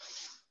framework.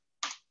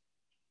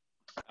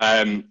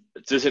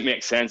 Does it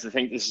make sense? I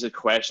think this is a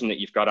question that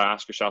you've got to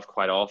ask yourself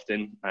quite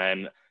often.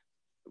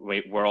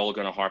 We're all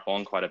going to harp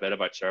on quite a bit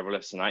about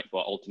serverless tonight, but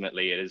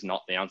ultimately it is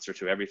not the answer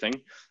to everything.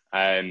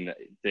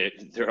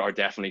 There are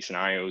definitely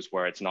scenarios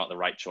where it's not the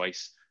right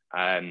choice.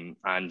 And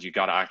you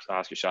got to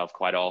ask yourself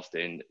quite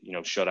often,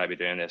 should I be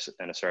doing this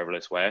in a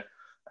serverless way?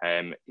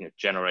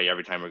 Generally,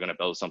 every time we're going to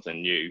build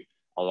something new,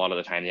 a lot of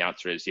the time the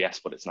answer is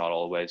yes, but it's not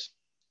always.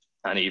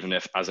 And even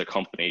if, as a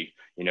company,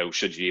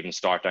 should you even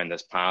start down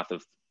this path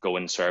of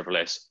going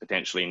serverless?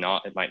 Potentially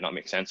not. It might not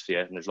make sense for you,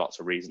 and there's lots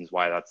of reasons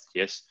why that's the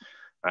case.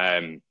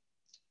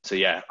 So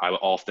yeah, I will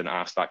often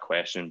ask that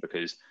question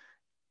because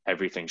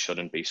everything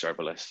shouldn't be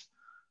serverless.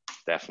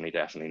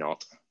 Definitely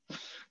not.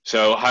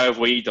 So how have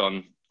we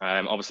done?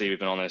 Obviously, we've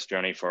been on this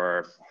journey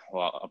for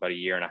about a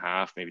year and a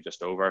half, maybe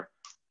just over.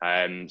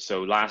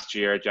 So last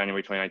year,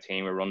 January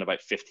 2019, we were running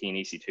about 15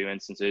 EC2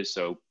 instances,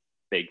 so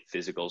big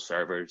physical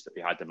servers that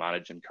we had to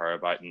manage and care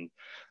about and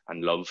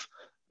love.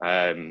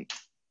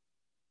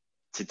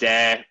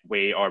 Today,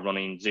 we are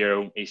running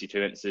 0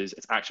 EC2 instances.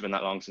 It's actually been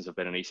that long since I've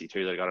been in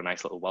EC2 that I got a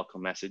nice little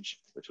welcome message,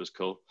 which was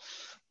cool.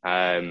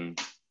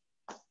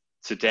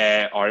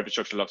 Today, our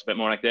infrastructure looks a bit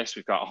more like this.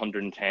 We've got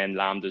 110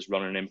 Lambdas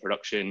running in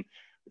production.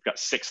 We've got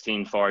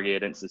 16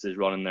 Fargate instances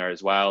running there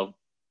as well.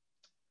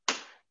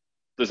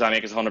 Does that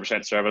make us 100%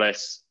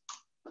 serverless?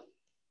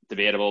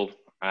 Debatable.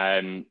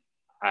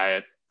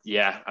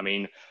 Yeah, I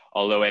mean,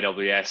 although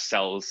AWS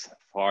sells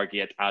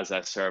Fargate as a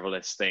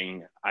serverless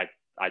thing, I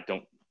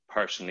don't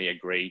personally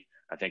agree.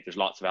 I think there's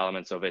lots of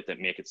elements of it that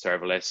make it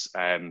serverless,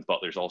 but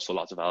there's also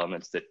lots of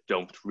elements that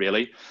don't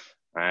really.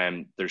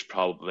 There's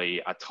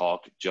probably a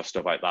talk just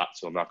about that,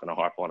 so I'm not going to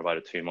harp on about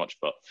it too much,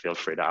 but feel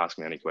free to ask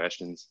me any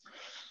questions.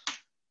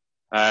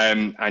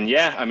 And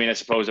yeah, I mean, I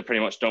suppose I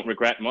pretty much don't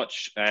regret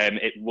much.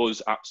 It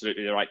was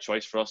absolutely the right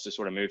choice for us to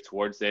sort of move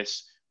towards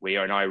this. We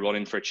are now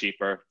running for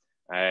cheaper.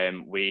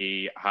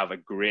 We have a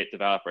great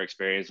developer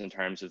experience in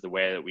terms of the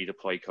way that we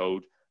deploy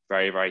code.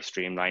 Very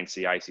streamlined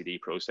CI/CD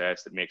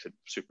process that makes it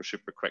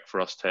super quick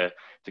for us to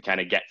kind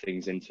of get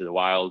things into the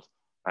wild.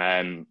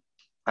 And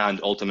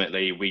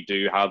ultimately, we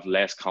do have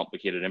less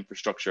complicated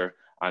infrastructure,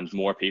 and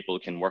more people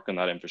can work on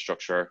that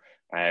infrastructure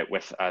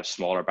with a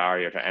smaller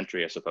barrier to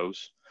entry, I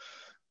suppose.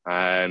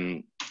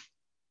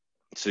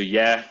 So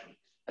yeah,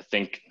 I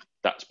think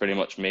that's pretty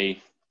much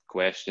me.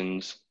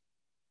 Questions,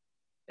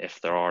 if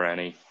there are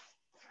any.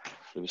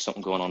 There was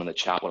something going on in the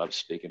chat while I was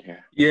speaking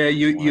here. Yeah,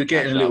 you're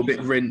getting a little bit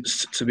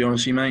rinsed, to be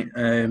honest with you, mate.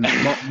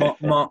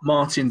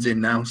 Martin's in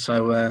now,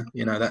 so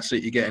that's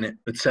it. You're getting it.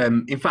 But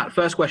in fact,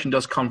 first question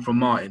does come from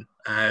Martin.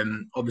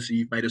 Obviously,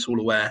 you've made us all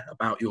aware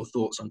about your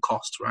thoughts on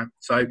costs, right?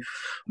 So,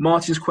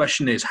 Martin's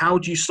question is: how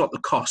do you stop the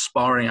costs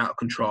spiraling out of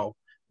control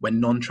when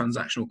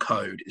non-transactional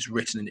code is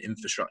written in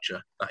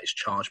infrastructure that is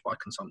charged by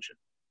consumption?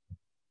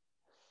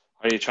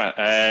 How are you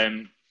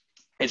trying?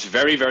 It's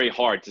very, very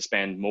hard to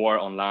spend more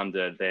on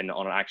Lambda than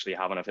on actually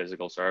having a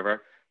physical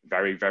server.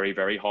 Very, very,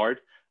 very hard.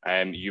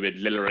 You would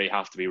literally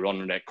have to be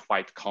running it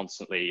quite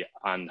constantly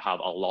and have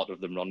a lot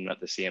of them running at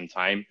the same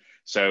time.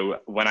 So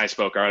when I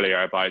spoke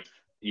earlier about,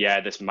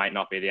 this might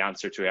not be the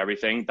answer to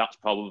everything, that's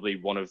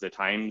probably one of the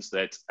times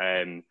that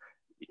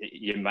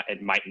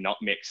it might not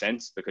make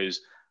sense, because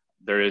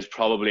there is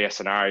probably a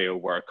scenario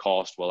where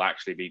cost will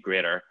actually be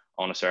greater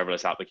on a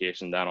serverless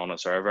application than on a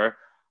server.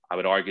 I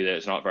would argue that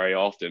it's not very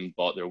often,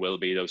 but there will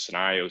be those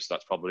scenarios.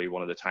 That's probably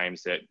one of the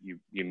times that you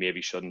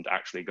maybe shouldn't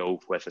actually go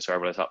with a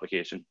serverless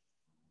application.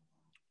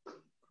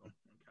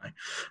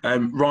 Okay.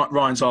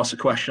 Ryan's asked a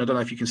question. I don't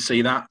know if you can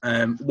see that.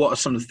 What are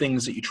some of the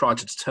things that you try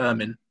to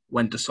determine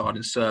when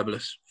deciding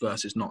serverless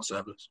versus not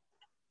serverless?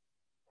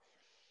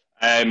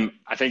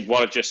 I think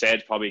what I've just said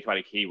is probably quite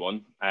a key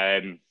one.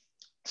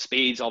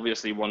 Speed's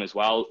obviously one as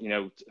well.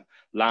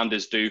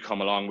 Lambdas do come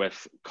along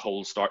with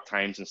cold start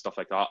times and stuff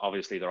like that.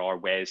 Obviously, there are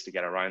ways to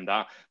get around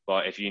that.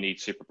 But if you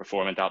need super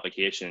performant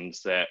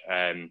applications that,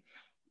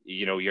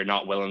 you're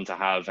not willing to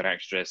have an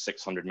extra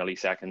 600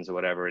 milliseconds or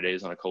whatever it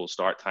is on a cold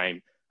start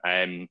time,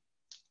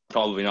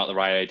 probably not the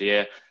right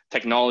idea.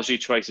 Technology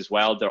choice as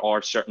well. There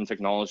are certain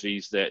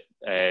technologies that,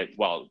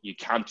 you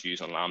can't use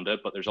on Lambda,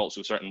 but there's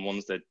also certain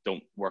ones that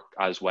don't work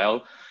as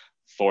well.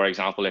 For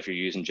example, if you're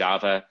using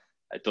Java,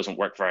 it doesn't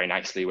work very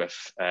nicely with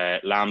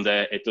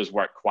Lambda. It does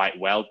work quite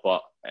well,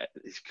 but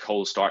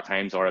cold start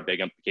times are a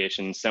big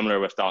implication. Similar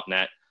with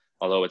 .NET,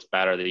 although it's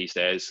better these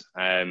days.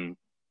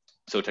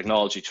 So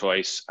technology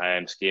choice,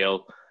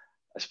 scale,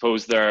 I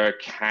suppose they're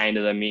kind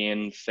of the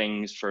main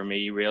things for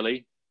me,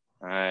 really,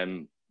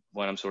 when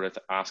I'm sort of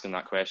asking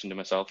that question to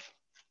myself.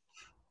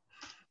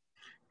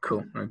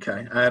 Cool.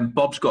 Okay.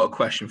 Bob's got a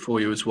question for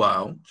you as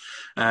well.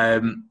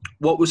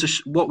 What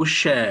was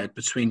shared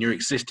between your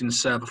existing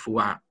serverful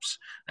apps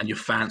and your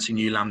fancy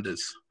new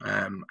Lambdas?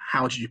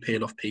 How did you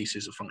peel off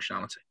pieces of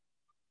functionality?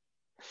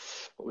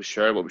 What was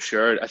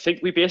shared? I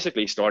think we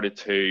basically started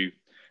to.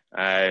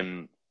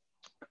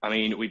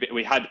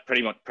 We had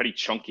pretty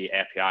chunky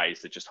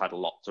APIs that just had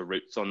lots of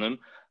routes on them.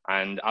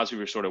 And as we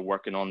were sort of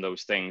working on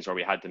those things, or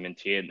we had to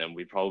maintain them,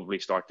 we probably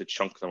started to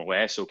chunk them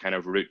away. So kind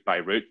of route by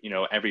route,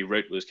 every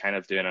route was kind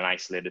of doing an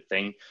isolated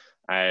thing.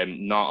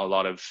 Not a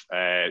lot of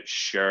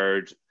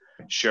shared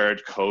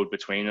code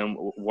between them.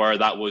 Where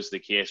that was the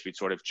case, we'd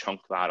sort of chunk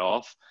that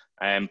off.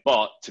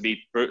 But to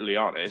be brutally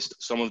honest,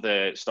 some of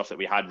the stuff that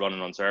we had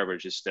running on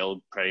servers is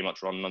still pretty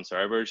much running on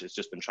servers. It's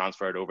just been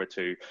transferred over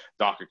to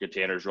Docker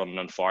containers running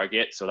on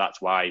Fargate. So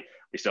that's why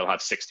we still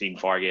have 16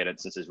 Fargate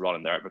instances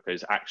running there,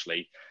 because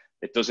actually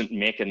it doesn't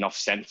make enough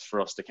sense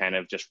for us to kind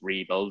of just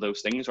rebuild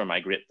those things or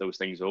migrate those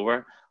things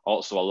over.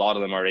 Also, a lot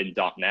of them are in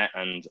 .NET,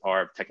 and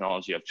our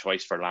technology of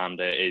choice for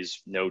Lambda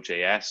is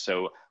Node.js.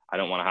 So I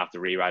don't want to have to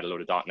rewrite a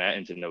load of .NET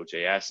into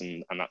Node.js,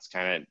 and that's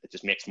it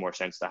just makes more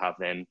sense to have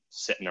them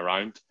sitting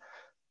around.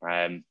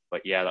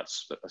 But yeah,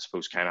 that's, I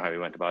suppose, kind of how we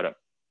went about it.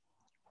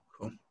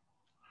 Cool.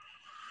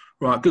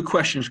 Right, good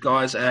questions,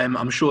 guys.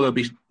 I'm sure there'll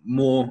be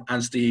more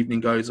as the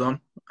evening goes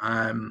on.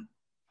 I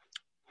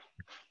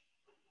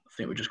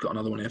think we just got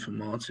another one here from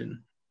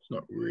Martin. It's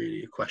not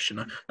really a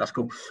question. That's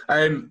cool.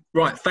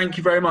 Right, thank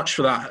you very much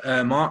for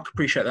that, Mark.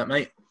 Appreciate that,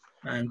 mate.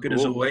 Good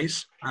as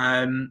always.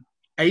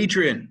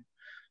 Adrian,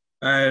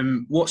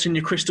 what's in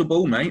your crystal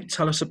ball, mate?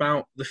 Tell us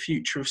about the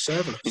future of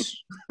serverless.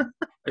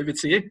 Over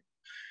to you.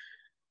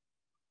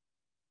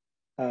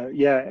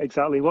 Yeah,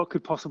 exactly. What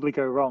could possibly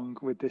go wrong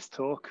with this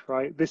talk,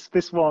 right?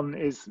 This one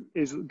is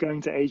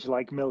going to age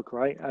like milk,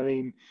 right? I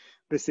mean,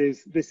 this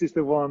is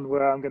the one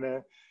where I'm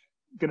gonna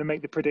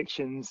make the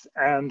predictions,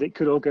 and it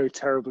could all go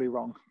terribly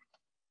wrong.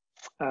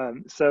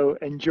 So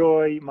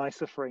enjoy my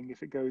suffering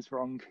if it goes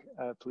wrong.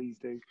 Please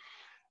do.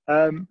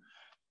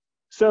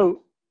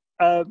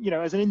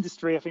 As an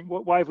industry, I think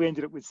why have we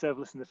ended up with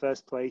serverless in the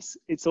first place?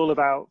 It's all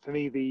about, for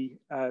me, the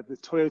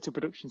Toyota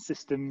Production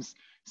System's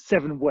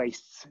 7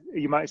 wastes.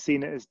 You might have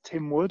seen it as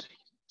Tim Wood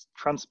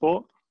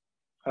transport,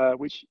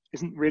 which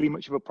isn't really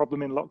much of a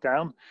problem in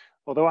lockdown.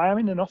 Although I am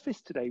in an office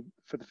today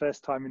for the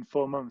first time in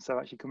 4 months. I've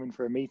actually come in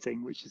for a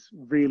meeting, which is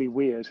really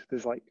weird.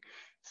 There's like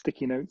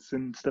sticky notes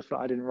and stuff that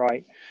I didn't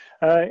write.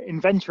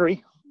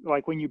 Inventory,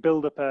 like when you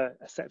build up a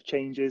set of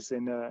changes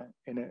in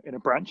a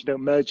branch, you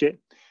don't merge it.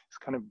 It's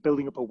kind of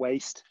building up a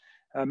waste.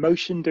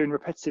 Motion, doing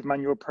repetitive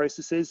manual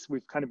processes.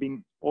 We've kind of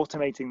been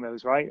automating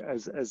those, right?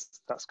 As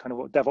that's kind of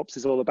what DevOps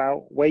is all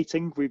about.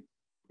 Waiting,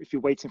 if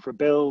you're waiting for a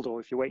build,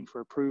 or if you're waiting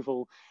for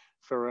approval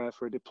for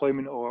a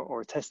deployment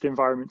or a test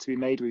environment to be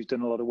made. We've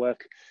done a lot of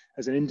work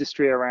as an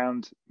industry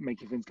around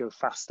making things go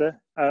faster.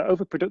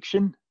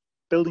 Overproduction,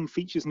 building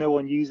features no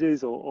one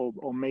uses,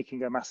 or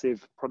making a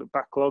massive product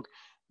backlog.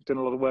 We've done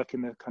a lot of work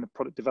in the kind of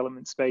product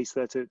development space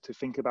there to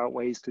think about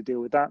ways to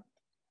deal with that.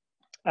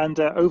 And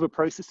over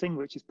processing,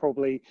 which is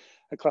probably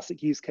a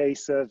classic use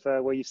case of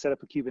where you've set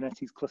up a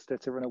Kubernetes cluster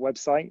to run a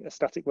website, a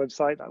static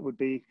website. That would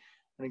be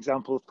an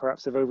example of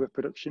perhaps of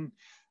overproduction.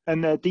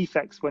 And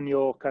defects, when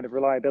your kind of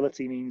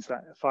reliability means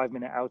that a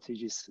 5-minute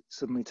outage is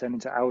suddenly turned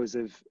into hours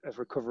of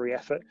recovery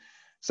effort.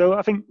 So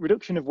I think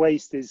reduction of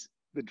waste is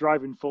the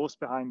driving force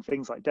behind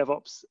things like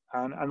DevOps,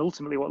 and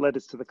ultimately what led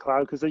us to the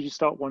cloud. Because as you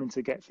start wanting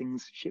to get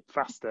things shipped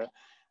faster,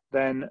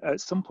 then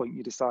at some point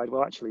you decide,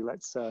 well, actually,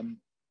 let's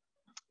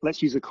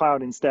use the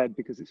cloud instead,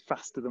 because it's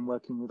faster than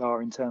working with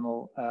our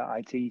internal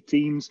IT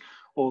teams,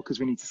 or because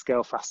we need to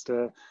scale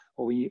faster,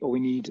 or we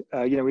need,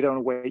 we don't want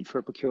to wait for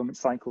a procurement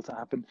cycle to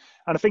happen.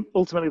 And I think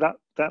ultimately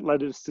that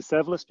led us to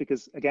serverless,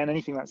 because again,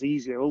 anything that's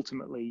easier,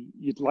 ultimately,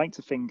 you'd like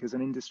to think as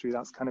an industry,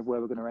 that's kind of where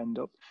we're going to end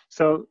up.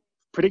 So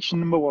prediction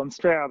number one,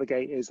 straight out of the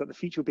gate, is that the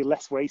future will be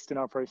less waste in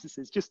our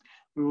processes. Just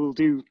we will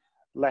do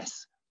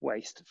less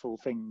wasteful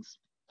things.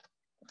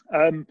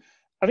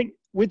 I think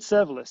with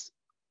serverless,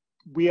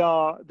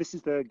 this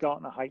is the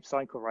Gartner hype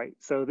cycle, right?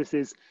 So this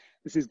is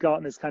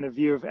Gartner's kind of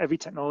view of every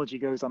technology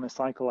goes on a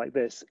cycle like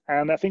this.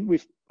 And I think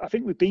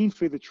we've been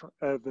through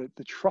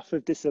the trough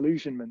of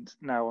disillusionment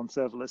now on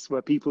serverless,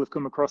 where people have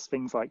come across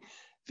things like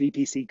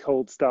VPC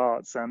cold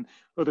starts and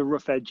other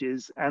rough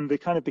edges, and they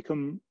kind of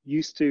become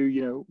used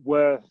to,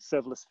 where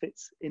serverless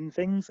fits in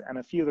things, and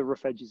a few of the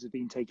rough edges have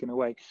been taken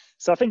away.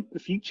 So I think the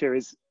future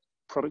is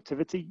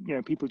productivity,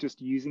 people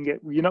just using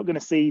it. You're not going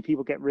to see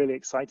people get really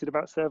excited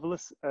about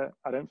serverless.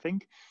 I don't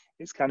think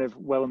it's kind of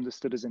well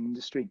understood as an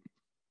industry,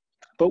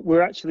 but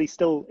we're actually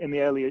still in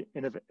the early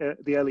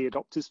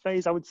adopters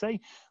phase. I would say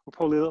we're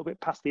probably a little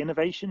bit past the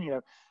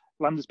innovation.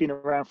 Lambda's been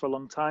around for a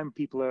long time.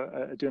 People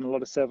are doing a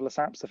lot of serverless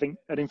apps. I think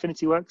at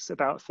InfinityWorks,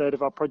 about a third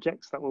of our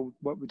projects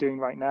what we're doing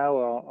right now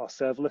are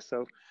serverless.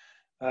 So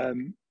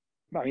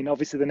I mean,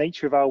 obviously the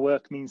nature of our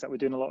work means that we're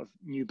doing a lot of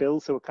new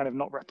builds, so we're kind of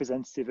not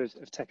representative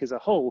of tech as a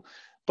whole,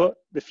 but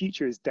the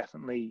future is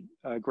definitely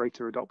a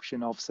greater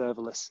adoption of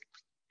serverless.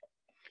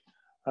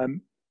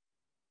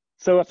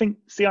 So I think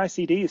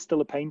CI/CD is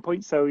still a pain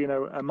point. So,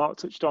 Mark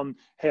touched on,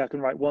 hey, I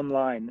can write one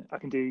line, I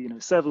can do,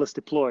 serverless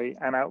deploy,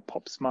 and out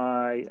pops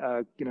my,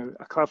 a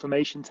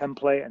CloudFormation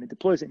template, and it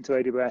deploys it into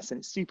AWS, and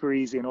it's super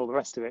easy and all the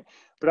rest of it.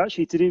 But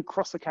actually to do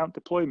cross-account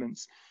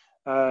deployments,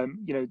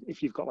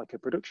 if you've got like a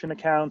production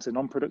account, a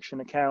non-production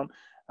account,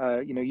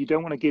 you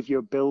don't want to give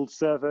your build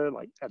server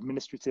like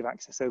administrative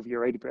access over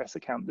your AWS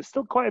account. There's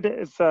still quite a bit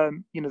of,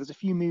 there's a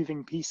few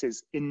moving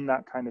pieces in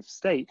that kind of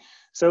state.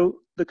 So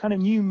the kind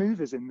of new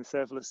movers in the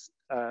serverless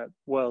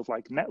world,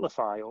 like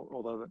Netlify,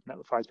 although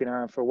Netlify's been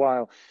around for a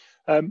while,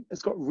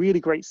 has got really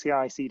great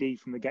CI/CD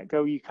from the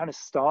get-go. You kind of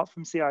start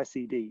from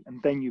CI/CD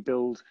and then you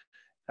build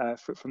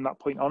from that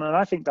point on, and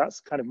I think that's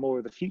kind of more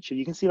of the future.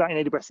 You can see that in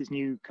AWS's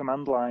new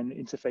command line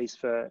interface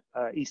for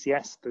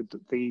ECS,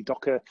 the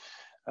Docker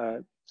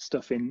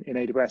stuff in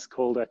AWS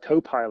called a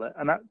Copilot,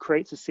 and that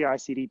creates a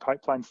CI/CD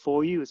pipeline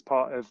for you as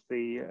part of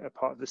the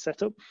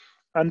setup.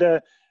 And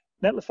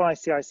Netlify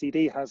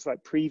CI/CD has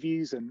like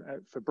previews and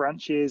for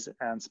branches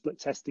and split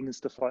testing and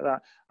stuff like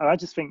that. And I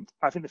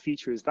think the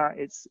future is that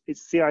it's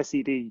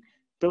CI/CD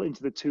built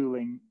into the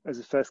tooling as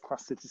a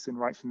first-class citizen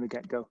right from the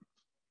get-go.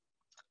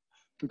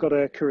 We've got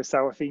a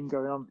Kurosawa theme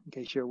going on, in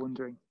case you're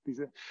wondering.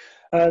 This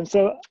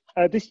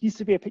used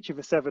to be a picture of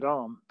a severed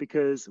arm,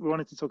 because we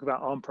wanted to talk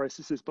about ARM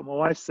processors, but my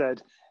wife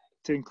said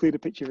to include a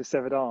picture of a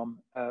severed arm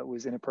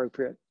was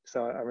inappropriate,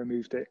 so I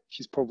removed it.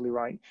 She's probably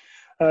right.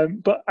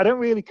 But I don't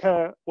really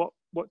care what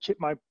chip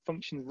my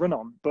functions run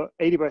on, but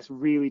AWS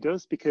really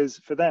does, because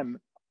for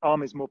them,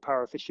 ARM is more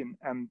power efficient,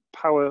 and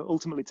power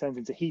ultimately turns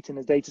into heat in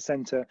a data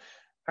center,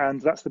 and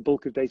that's the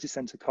bulk of data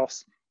center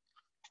costs.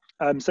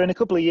 So in a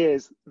couple of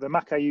years, the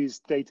Mac I use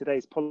day to day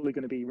is probably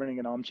going to be running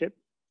an ARM chip.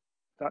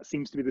 That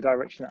seems to be the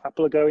direction that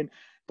Apple are going.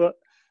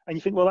 And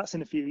you think, well, that's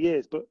in a few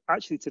years. But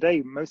actually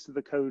today, most of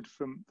the code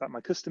that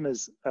my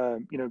customers,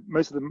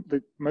 most of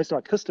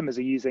my customers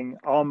are using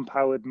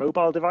ARM-powered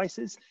mobile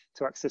devices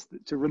to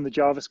run the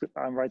JavaScript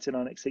that I'm writing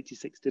on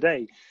x86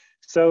 today.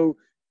 So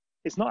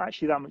it's not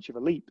actually that much of a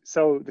leap.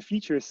 So the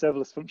future is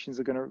serverless functions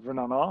are going to run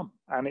on ARM,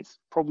 and it's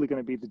probably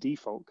going to be the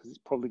default, because it's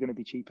probably going to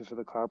be cheaper for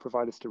the cloud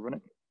providers to run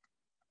it.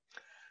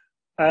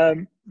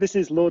 This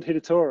is Lord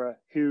Hidatora,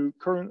 who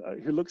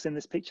looks in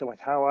this picture like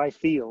how I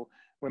feel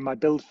when my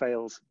build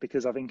fails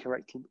because I've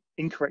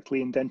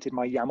incorrectly indented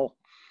my YAML.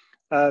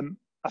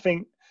 I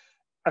think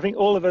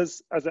all of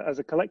us as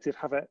a collective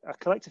have a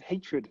collective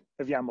hatred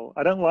of YAML.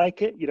 I don't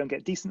like it. You don't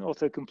get decent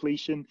auto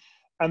completion,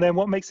 and then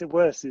what makes it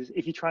worse is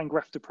if you try and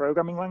graft a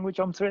programming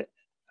language onto it,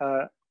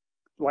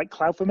 like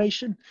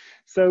CloudFormation.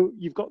 So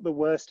you've got the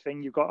worst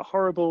thing. You've got a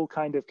horrible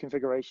kind of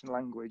configuration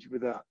language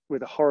with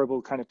a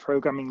horrible kind of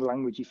programming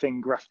languagey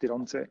thing grafted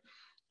onto it.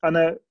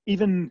 And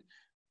even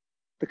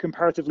the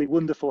comparatively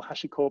wonderful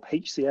HashiCorp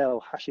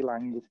HCL,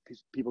 HashiLang,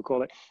 as people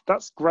call it,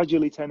 that's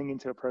gradually turning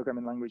into a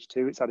programming language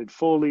too. It's added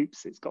for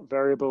loops, it's got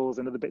variables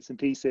and other bits and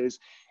pieces.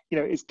 You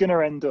know, it's going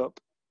to end up,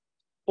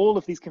 all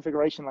of these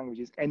configuration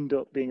languages end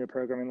up being a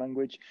programming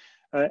language.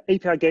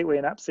 API Gateway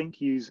and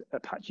AppSync use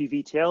Apache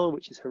VTL,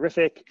 which is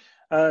horrific.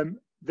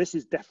 This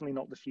is definitely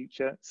not the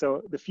future.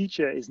 So the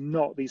future is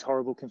not these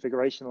horrible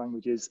configuration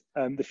languages.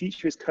 The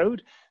future is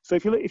code. So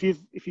if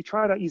you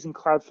tried out using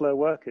Cloudflare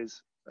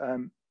workers,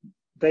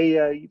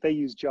 they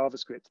use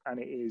JavaScript, and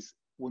it is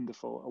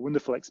wonderful, a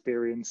wonderful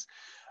experience.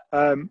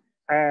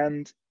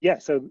 And yeah,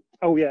 so,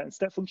 oh yeah, and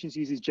step functions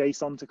uses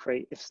JSON to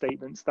create if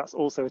statements. That's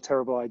also a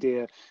terrible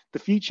idea. The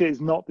future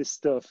is not this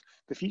stuff.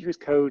 The future is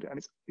code, and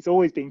it's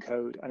always been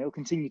code, and it'll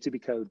continue to be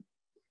code.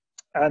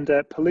 And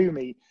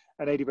Pulumi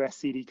and AWS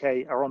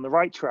CDK are on the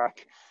right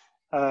track.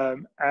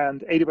 And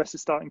AWS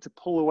is starting to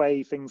pull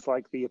away things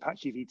like the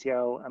Apache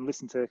VTL and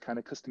listen to kind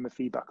of customer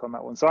feedback on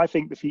that one. So I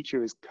think the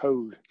future is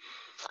code.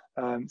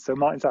 So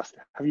Martin's asked,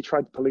 have you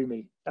tried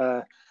Pulumi?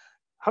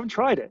 Haven't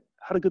tried it.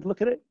 Had a good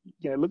look at it.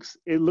 Yeah,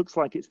 it looks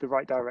like it's the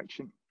right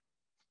direction.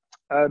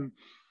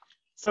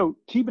 So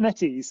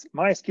Kubernetes,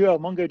 MySQL,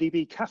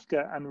 MongoDB,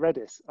 Kafka, and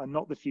Redis are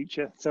not the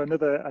future. So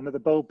another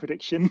bold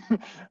prediction.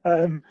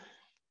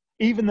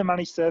 Even the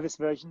managed service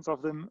versions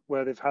of them,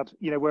 where they've had,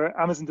 you know, where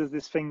Amazon does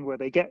this thing where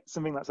they get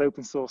something that's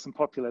open source and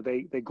popular,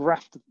 they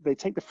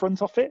take the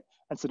front off it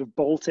and sort of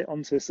bolt it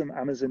onto some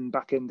Amazon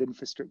backend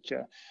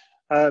infrastructure.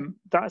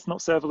 That's not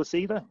serverless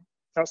either.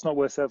 That's not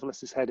where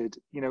serverless is headed.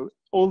 You know,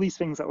 all these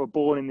things that were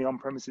born in the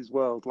on-premises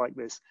world like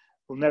this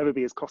will never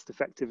be as cost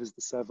effective as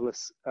the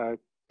serverless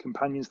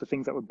companions, the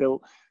things that were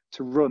built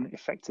to run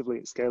effectively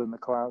at scale in the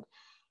cloud.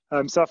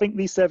 So I think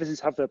these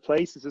services have their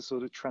place as a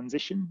sort of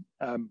transition,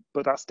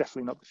 but that's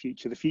definitely not the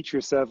future. The future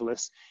of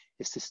serverless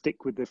is to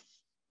stick with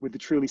the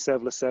truly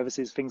serverless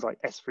services, things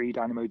like S3,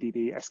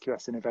 DynamoDB,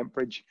 SQS, and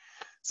EventBridge.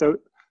 So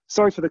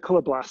sorry for the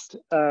color blast,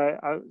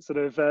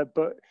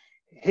 but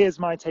here's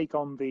my take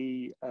on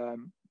the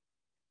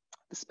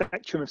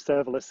spectrum of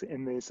serverless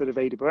in the sort of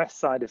AWS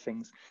side of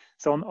things.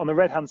 So on the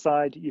red-hand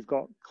side, you've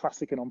got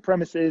classic and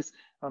on-premises.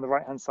 On the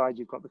right-hand side,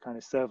 you've got the kind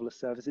of serverless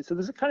services. So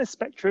there's a kind of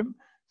spectrum.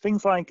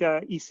 Things like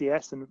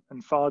ECS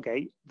and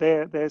Fargate,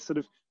 they're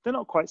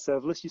not quite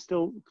serverless. You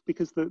still,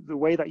 because the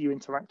way that you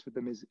interact with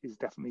them is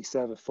definitely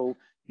serverful.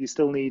 You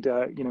still need,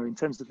 you know, in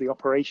terms of the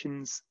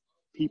operations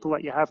people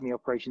that you have in the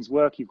operations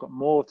work, you've got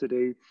more to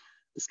do.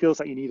 The skills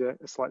that you need are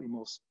slightly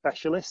more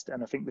specialist.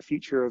 And I think the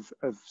future of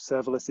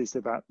serverless is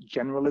about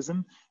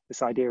generalism,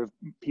 this idea of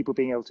people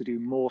being able to do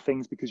more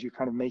things because you're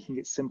kind of making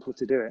it simpler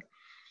to do it.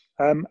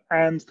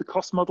 And the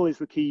cost model is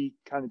the key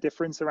kind of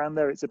difference around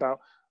there. It's about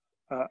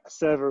a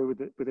server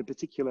with a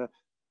particular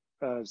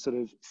sort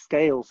of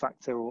scale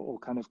factor or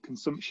kind of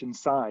consumption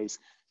size,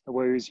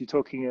 whereas you're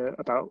talking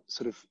about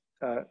sort of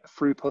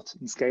throughput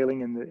and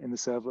scaling in the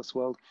serverless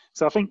world.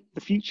 So I think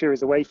the future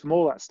is away from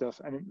all that stuff,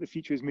 and the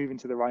future is moving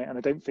to the right, and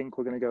I don't think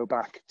we're going to go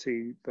back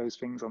to those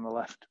things on the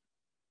left.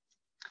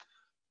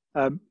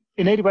 In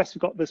AWS,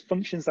 we've got those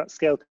functions that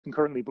scale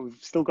concurrently, but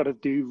we've still got to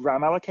do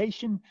RAM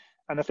allocation,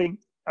 and I think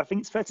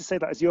it's fair to say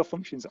that Azure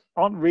functions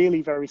aren't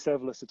really very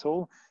serverless at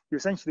all. You're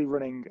essentially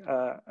running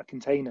a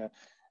container,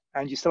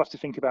 and you still have to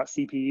think about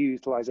CPU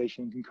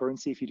utilization and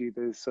concurrency if you do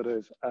the sort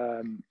of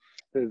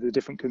the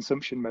different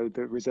consumption mode,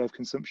 the reserve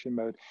consumption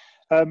mode.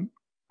 I don't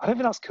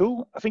think that's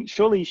cool. I think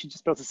surely you should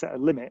just be able to set a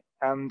limit,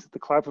 and the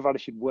cloud provider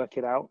should work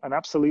it out, an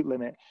absolute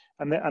limit,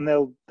 and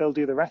they'll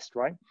do the rest,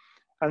 right?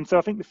 And so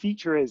I think the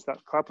future is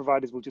that cloud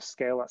providers will just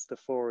scale that stuff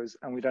for us,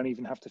 and we don't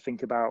even have to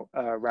think about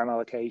RAM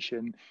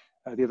allocation,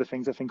 the other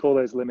things. I think all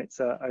those limits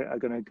are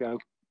going to go.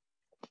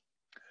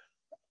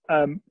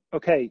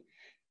 Okay.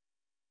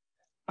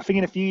 I think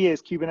in a few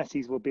years,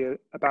 Kubernetes will be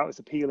about as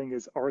appealing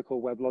as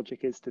Oracle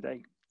WebLogic is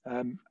today.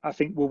 I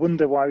think we'll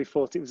wonder why we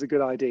thought it was a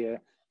good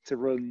idea to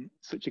run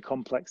such a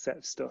complex set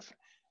of stuff.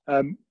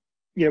 You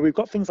know, we've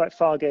got things like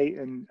Fargate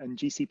and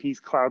GCP's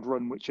Cloud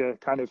Run, which are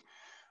kind of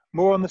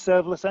more on the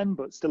serverless end,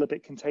 but still a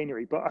bit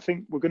containery. But I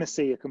think we're going to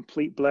see a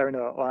complete blurring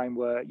of that line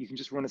where you can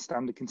just run a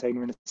standard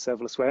container in a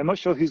serverless way. I'm not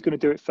sure who's going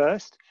to do it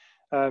first.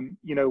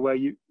 You know, where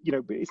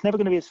but it's never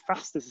going to be as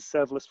fast as a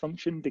serverless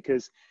function,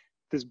 because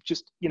there's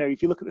just, you know,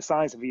 if you look at the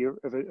size of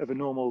a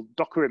normal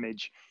Docker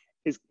image,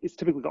 it's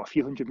typically got a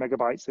few hundred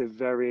megabytes of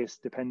various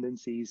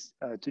dependencies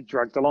to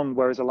drag along,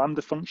 whereas a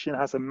Lambda function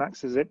has a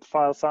max zip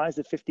file size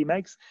of 50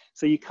 megs.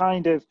 So you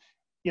kind of,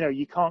 you know,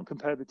 you can't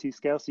compare the two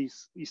scales. So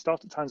your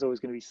startup time is always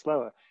going to be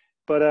slower.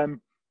 But you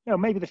know,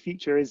 maybe the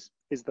future is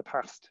the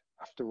past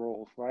after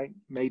all, right?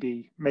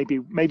 Maybe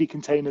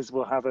containers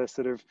will have a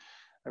sort of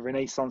a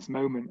renaissance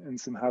moment and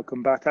somehow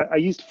come back. I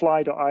used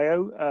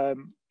fly.io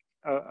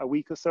a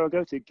week or so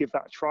ago to give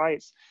that a try.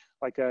 It's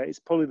like it's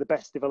probably the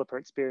best developer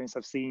experience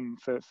I've seen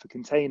for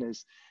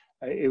containers.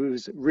 It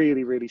was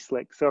really, really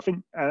slick. So I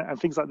think and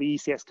things like the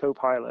ECS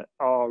Copilot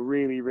are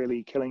really,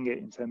 really killing it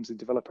in terms of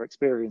developer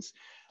experience.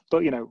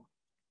 But you know,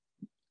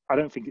 I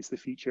don't think it's the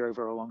future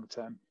over a long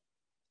term.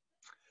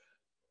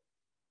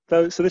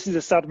 So this is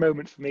a sad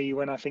moment for me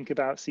when I think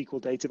about SQL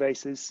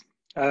databases.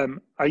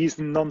 I used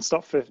them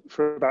non-stop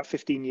for about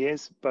 15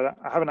 years, but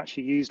I haven't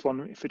actually used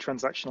one for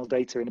transactional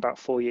data in about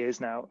 4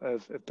 years now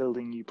of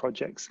building new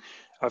projects.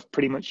 I've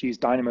pretty much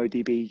used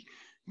DynamoDB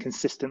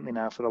consistently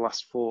now for the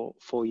last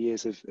four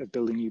years of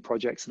building new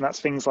projects. And that's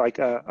things like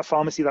a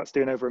pharmacy that's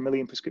doing over 1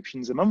 million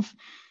prescriptions a month,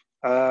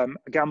 a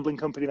gambling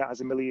company that has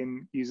 1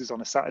 million users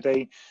on a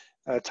Saturday,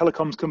 a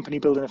telecoms company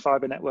building a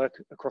fiber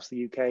network across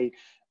the UK,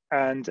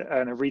 and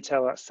a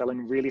retailer that's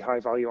selling really high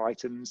value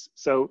items.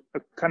 So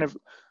a kind of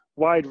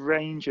wide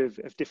range of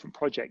different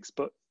projects,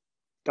 but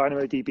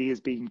DynamoDB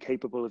has been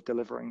capable of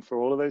delivering for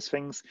all of those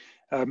things.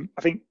 I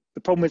think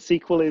the problem with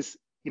SQL is,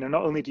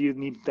 not only do you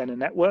need then a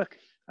network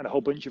and a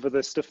whole bunch of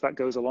other stuff that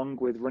goes along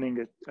with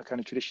running a kind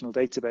of traditional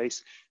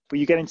database, but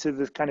you get into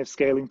the kind of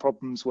scaling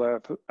problems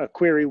where a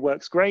query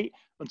works great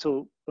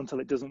until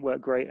it doesn't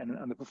work great,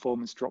 and the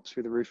performance drops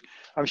through the roof.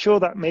 I'm sure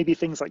that maybe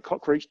things like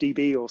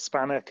CockroachDB or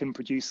Spanner can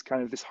produce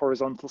kind of this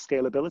horizontal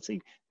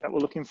scalability that we're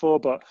looking for,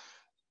 but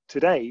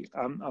today,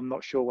 I'm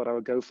not sure what I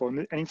would go for.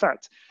 And in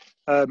fact,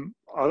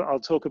 I'll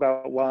talk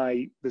about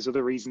why there's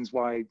other reasons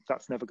why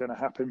that's never going to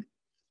happen.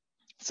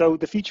 So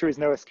the future is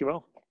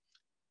NoSQL,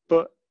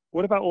 but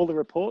what about all the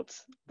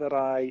reports that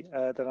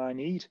I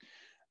need?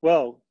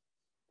 Well,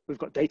 we've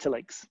got data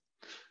lakes.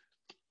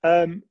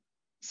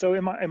 So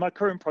in my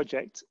current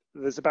project,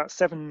 there's about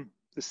seven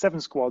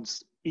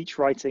squads, each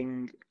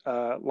writing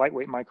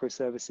lightweight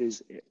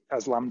microservices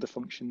as Lambda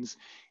functions.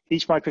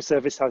 Each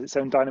microservice has its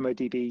own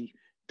DynamoDB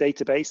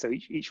database, so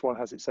each one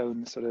has its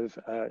own sort of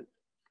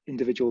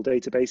individual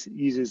database. It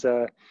uses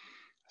a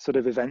sort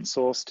of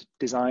event-sourced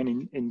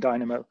design in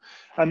Dynamo,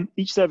 and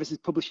each service is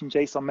publishing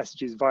JSON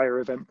messages via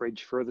EventBridge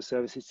for other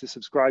services to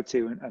subscribe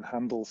to and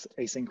handles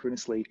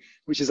asynchronously,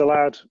 which has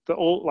allowed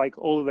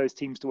all of those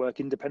teams to work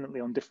independently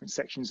on different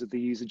sections of the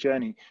user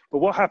journey. But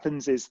what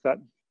happens is that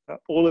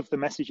all of the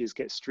messages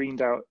get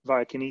streamed out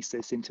via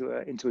Kinesis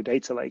into a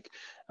data lake,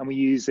 and we're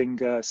using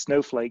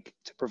Snowflake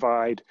to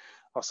provide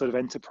our sort of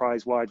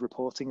enterprise-wide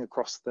reporting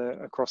across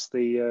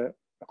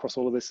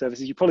all of the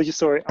services. You probably just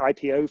saw it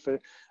IPO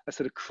for a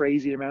sort of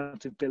crazy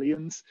amount of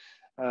billions.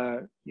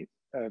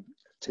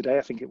 Today,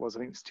 I think it was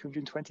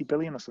 220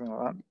 billion or something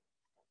like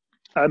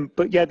that.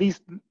 But yeah,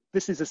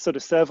 this is a sort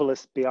of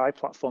serverless BI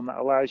platform that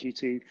allows you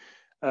to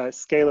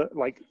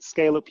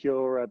scale up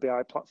your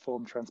BI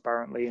platform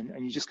transparently,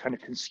 and you just kind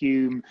of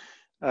consume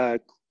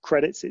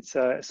credits. It's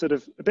sort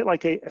of a bit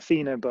like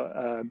Athena, but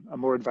a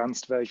more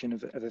advanced version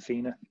of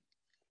Athena.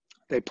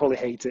 They'd probably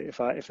hate it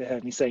if they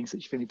heard me saying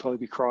such a thing. They'd probably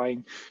be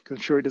crying, because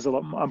I'm sure it does a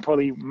lot. I'm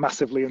probably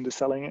massively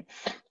underselling it.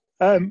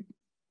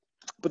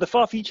 But the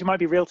far future might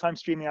be real-time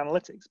streaming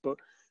analytics, but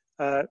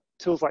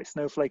tools like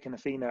Snowflake and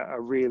Athena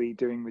are really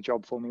doing the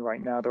job for me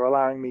right now. They're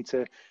allowing me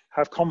to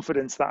have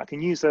confidence that I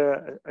can use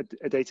a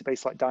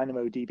database like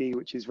DynamoDB,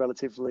 which is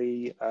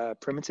relatively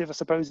primitive, I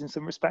suppose, in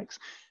some respects,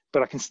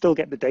 but I can still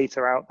get the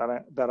data out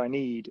that I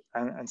need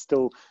and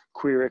still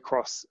query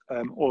across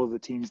all of the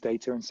team's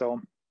data and so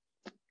on.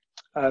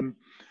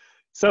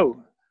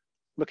 So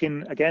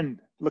looking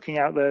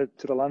out there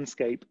to the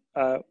landscape,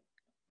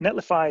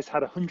 Netlify has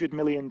had $100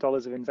 million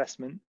of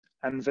investment,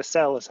 and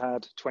Vercel has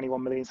had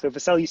 21 million. So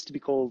Vercel used to be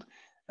called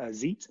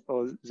Zeit,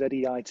 or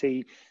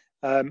ZEIT.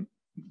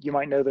 You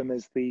might know them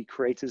as the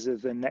creators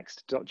of the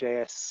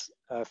Next.js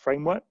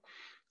framework.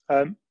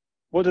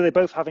 What do they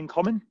both have in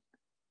common?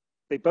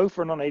 They both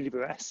run on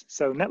AWS.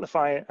 So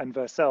Netlify and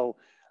Vercel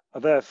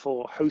are there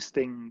for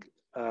hosting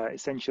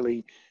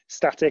essentially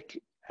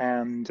static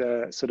and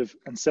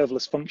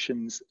serverless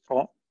functions,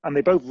 and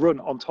they both run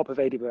on top of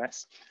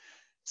AWS.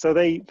 So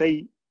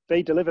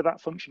they deliver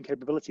that function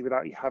capability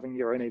without you having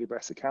your own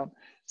AWS account.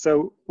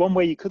 So one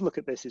way you could look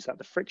at this is that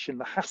the friction,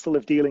 the hassle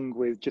of dealing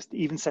with just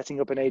even setting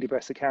up an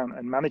AWS account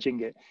and managing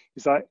it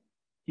is that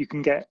you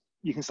can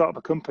start up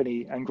a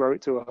company and grow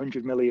it to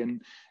 100 million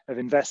of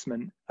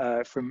investment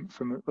from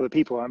other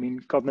people. I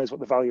mean, God knows what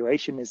the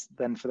valuation is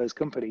then for those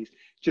companies,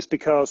 just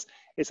because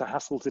it's a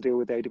hassle to deal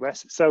with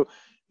AWS. So,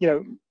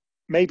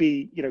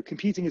 maybe,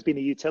 computing has been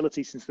a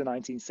utility since the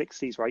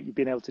 1960s, right? You've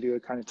been able to do a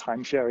kind of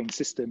time sharing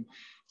system,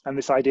 and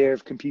this idea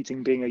of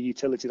computing being a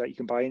utility that you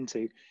can buy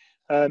into.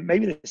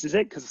 Maybe this is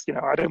it, because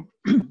I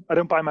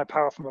don't buy my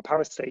power from a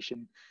power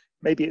station.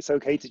 Maybe it's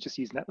okay to just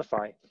use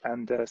Netlify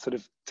and sort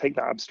of take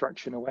that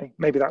abstraction away.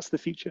 Maybe that's the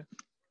future.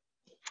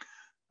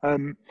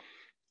 The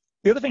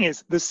other thing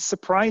is, there's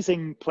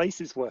surprising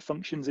places where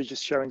functions are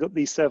just showing up,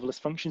 these serverless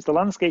functions. The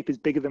landscape is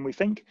bigger than we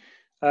think.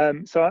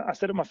 So I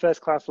set up my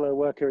first Cloudflare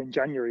worker in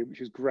January, which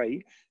was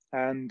great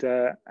and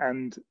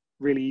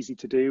really easy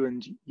to do.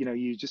 And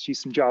you just use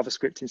some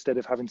JavaScript instead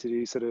of having to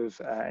do sort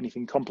of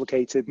anything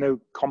complicated, no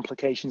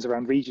complications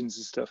around regions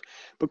and stuff.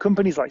 But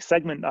companies like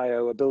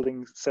Segment.io are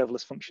building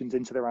serverless functions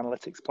into their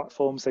analytics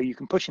platform, so you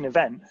can push an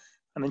event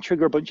and then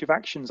trigger a bunch of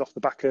actions off the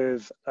back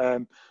of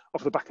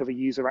a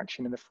user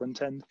action in the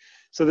front end.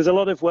 So there's a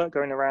lot of work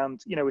going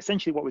around.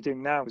 Essentially what we're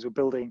doing now is we're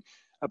building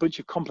a bunch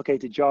of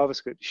complicated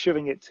JavaScript,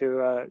 shoving it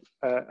to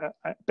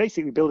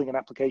basically building an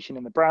application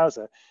in the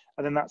browser,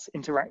 and then that's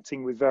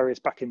interacting with various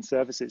backend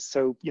services.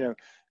 So, you know,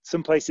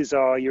 some places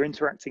are you're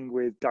interacting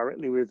with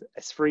directly with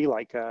S3,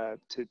 like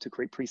to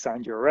create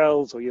pre-signed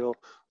URLs,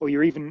 or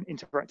you're even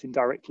interacting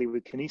directly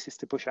with Kinesis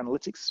to push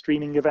analytics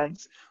streaming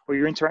events, or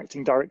you're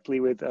interacting directly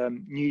with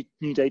new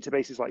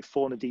databases like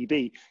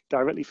FaunaDB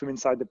directly from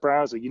inside the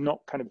browser. You're not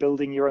kind of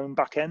building your own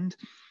backend.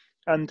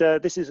 And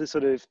this is a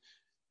sort of,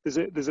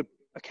 there's a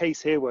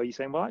case here where you're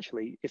saying, well,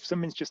 actually, if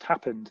something's just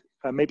happened,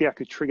 maybe I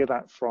could trigger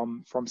that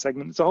from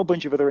Segment. There's a whole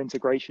bunch of other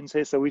integrations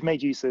here. So we've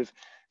made use of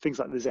things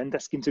like the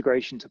Zendesk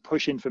integration to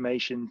push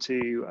information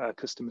to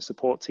customer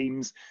support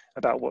teams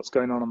about what's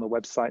going on the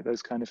website,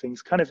 those kind of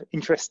things. Kind of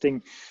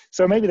interesting.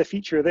 So maybe the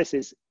future of this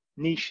is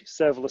niche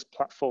serverless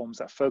platforms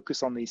that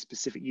focus on these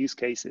specific use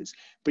cases,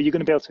 but you're going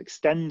to be able to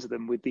extend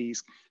them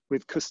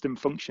with custom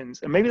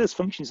functions. And maybe those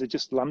functions are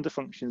just Lambda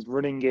functions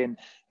running in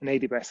an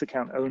AWS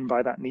account owned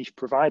by that niche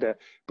provider,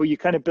 but you're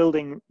kind of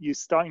you're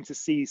starting to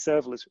see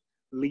serverless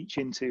leach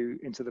into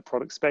the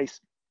product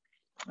space.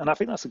 And I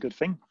think that's a good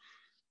thing.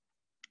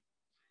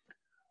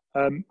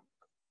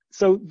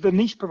 So the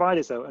niche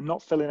providers, though, are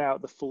not filling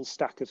out the full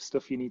stack of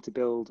stuff you need to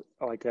build,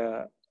 like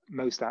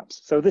most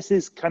apps. So this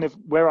is kind of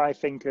where I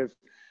think of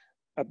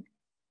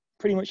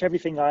pretty much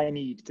everything I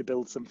need to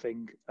build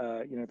something,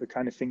 you know, the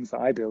kind of things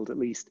that I build, at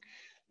least.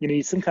 You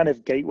need some kind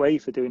of gateway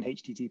for doing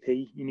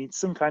HTTP. You need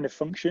some kind of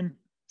function,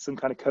 some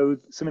kind of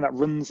code, something that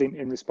runs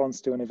in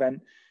response to an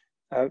event,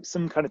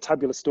 some kind of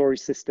tabular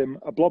storage system,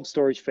 a blob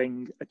storage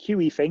thing, a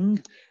QE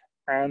thing,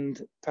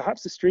 and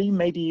perhaps a stream.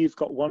 Maybe you've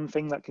got one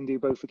thing that can do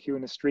both a queue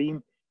and a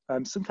stream,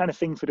 some kind of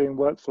thing for doing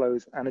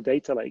workflows and a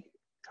data lake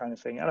kind of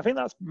thing. And I think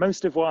that's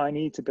most of what I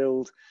need to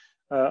build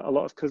a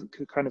lot of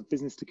kind of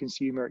business to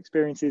consumer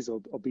experiences or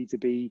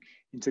B2B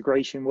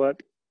integration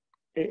work.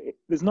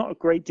 There's not a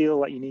great deal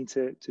that you need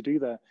to do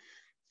there.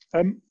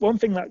 One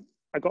thing that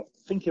I got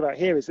thinking about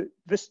here is that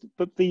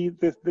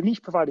the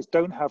niche providers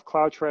don't have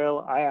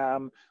CloudTrail,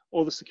 IAM,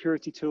 all the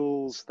security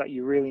tools that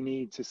you really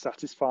need to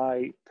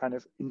satisfy kind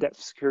of in-depth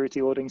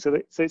security auditing. So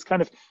it's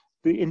kind of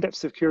the in-depth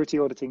security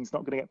auditing is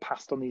not going to get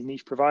passed on these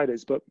niche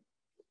providers. But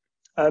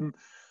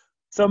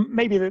so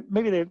maybe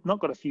they've not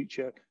got a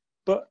future.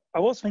 But I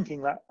was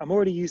thinking that I'm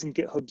already using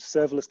GitHub's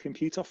serverless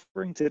compute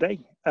offering today.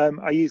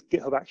 I use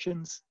GitHub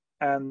Actions,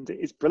 and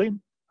it's brilliant,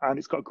 and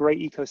it's got a great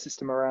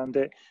ecosystem around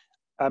it.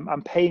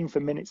 I'm paying for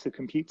minutes of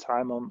compute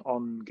time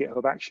on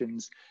GitHub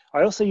Actions.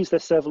 I also use their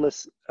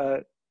serverless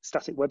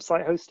static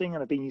website hosting,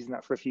 and I've been using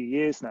that for a few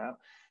years now.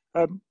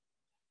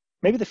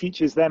 Maybe the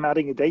future is them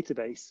adding a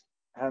database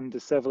and a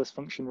serverless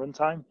function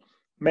runtime.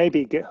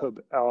 Maybe GitHub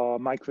or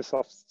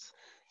Microsoft's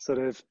sort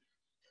of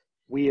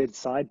weird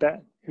side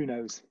bet, who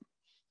knows?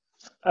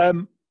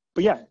 But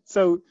yeah,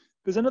 so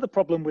there's another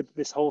problem with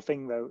this whole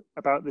thing, though,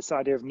 about this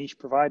idea of niche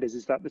providers,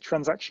 is that the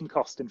transaction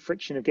cost and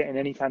friction of getting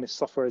any kind of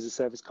software as a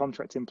service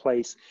contract in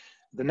place,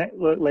 the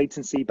network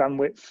latency,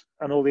 bandwidth,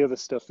 and all the other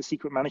stuff, the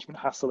secret management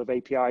hassle of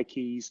API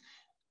keys.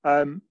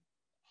 I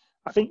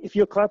think if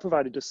your cloud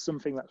provider does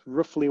something that's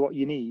roughly what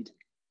you need,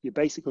 you're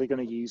basically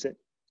going to use it,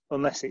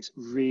 unless it's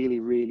really,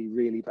 really,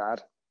 really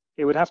bad.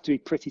 It would have to be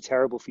pretty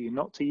terrible for you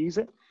not to use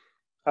it.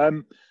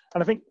 And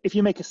I think if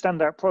you make a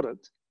standout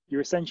product,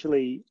 you're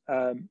essentially,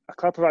 a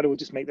cloud provider will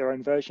just make their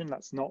own version.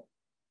 That's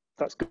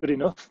good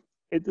enough.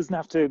 It doesn't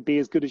have to be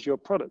as good as your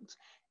product.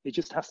 It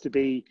just has to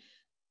be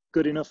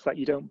good enough that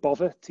you don't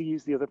bother to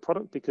use the other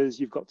product, because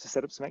you've got to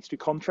set up some extra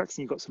contracts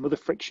and you've got some other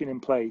friction in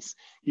place.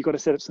 You've got to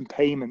set up some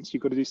payments.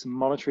 You've got to do some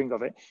monitoring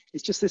of it.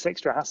 It's just this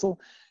extra hassle.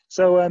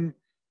 So, you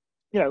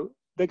know,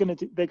 they're going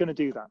to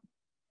do that.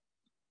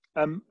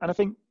 And I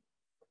think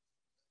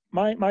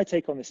my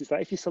take on this is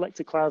that if you select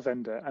a cloud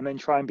vendor and then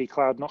try and be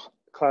cloud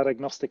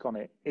agnostic on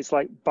it, it's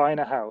like buying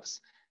a house,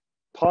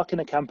 parking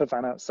a camper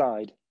van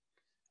outside,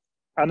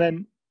 and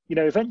then, you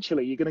know,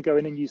 eventually you're going to go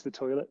in and use the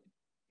toilet.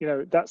 You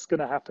know, that's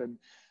going to happen.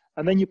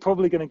 And then you're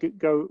probably going to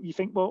go, you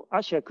think, well,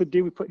 actually I could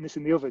do with putting this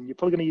in the oven. You're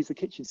probably going to use the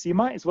kitchen. So you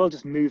might as well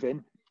just move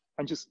in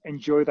and just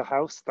enjoy the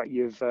house that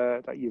you've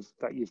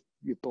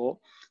bought.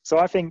 So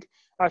I think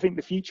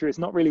the future is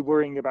not really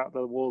worrying about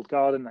the walled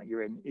garden that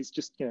you're in. It's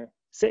just, you know,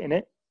 sit in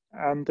it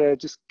and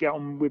just get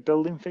on with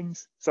building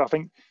things. So I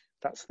think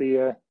that's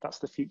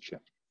the future.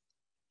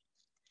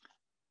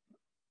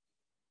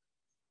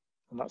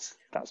 And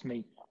that's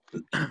me.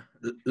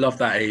 Love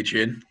that,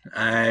 Adrian.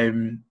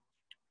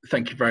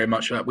 Thank you very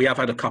much for that. We have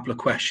had a couple of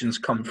questions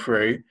come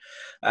through.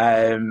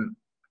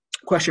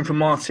 Question from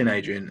Martin,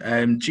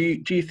 Adrian.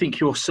 Do you think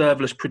your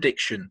serverless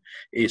prediction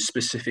is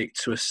specific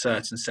to a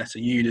certain set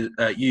of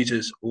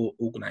users or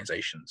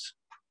organizations?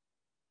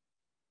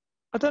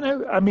 I don't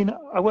know. I mean,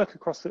 I work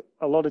across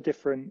a lot of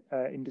different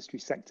industry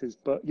sectors,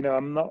 but, you know,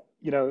 I'm not,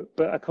 you know,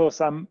 but of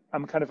course I'm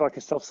kind of like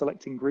a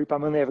self-selecting group.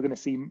 I'm only ever going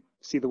to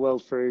see the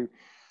world through,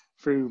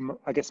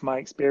 I guess, my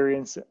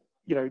experience.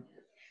 You know,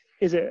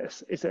 it's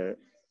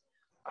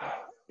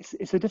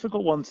a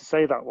difficult one to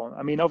say, that one.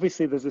 I mean,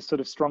 obviously there's a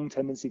sort of strong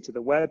tendency to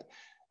the web.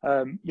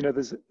 You know,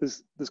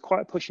 there's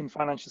quite a push in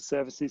financial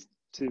services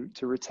to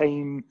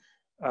retain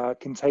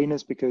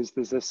containers, because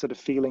there's a sort of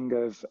feeling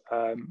of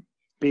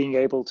being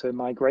able to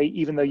migrate,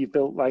 even though you've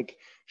built like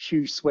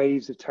huge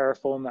swathes of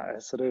Terraform that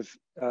are sort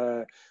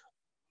of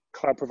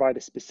cloud provider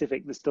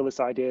specific. There's still this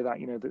idea that,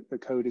 you know, the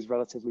code is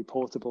relatively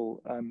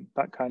portable,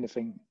 that kind of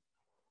thing.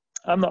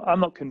 I'm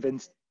not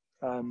convinced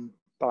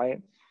by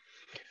it,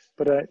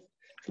 but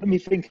let me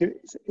think.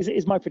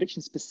 Is my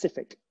prediction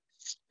specific?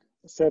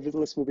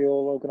 Serverless will be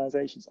all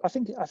organizations. I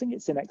think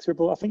it's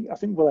inexorable. I think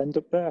we'll end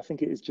up there. I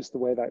think it is just the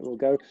way that it will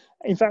go.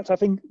 In fact, I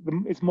think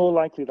it's more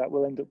likely that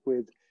we'll end up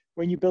with,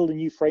 when you build a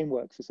new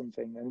framework for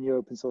something, a new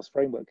open source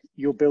framework,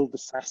 you'll build the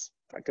SaaS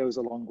that goes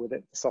along with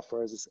it, the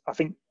software. I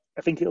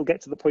think it'll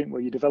get to the point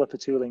where your developer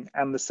tooling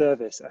and the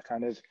service are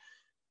kind of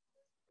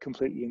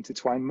completely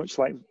intertwined, much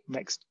like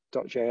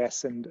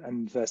Next.js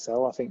and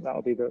Vercel. I think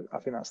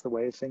that's the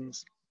way of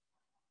things.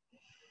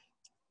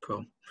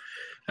 Cool.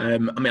 I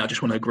mean, I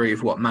just want to agree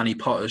with what Manny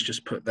Potter's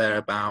just put there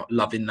about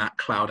loving that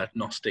cloud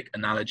agnostic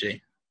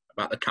analogy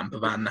about the camper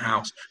van and the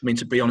house. I mean,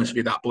 to be honest with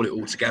you, that brought it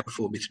all together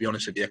for me, to be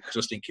honest with you, because I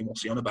was thinking,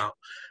 what's he on about?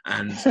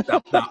 And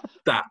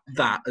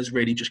that has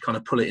really just kind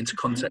of pull it into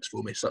context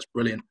for me. So that's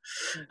brilliant.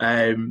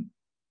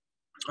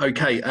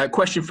 Okay, a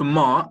question from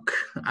Mark.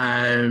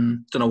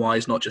 Don't know why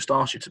he's not just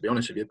asked you, to be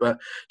honest with you, but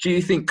do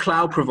you think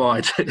cloud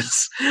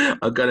providers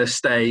are going to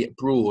stay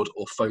broad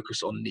or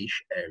focus on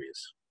niche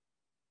areas?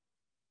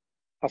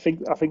 I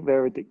think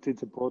they're addicted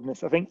to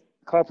broadness. I think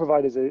cloud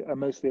providers are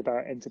mostly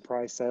about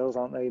enterprise sales,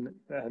 aren't they,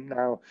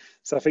 now?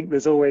 So I think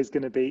there's always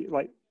going to be,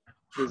 like,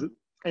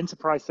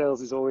 enterprise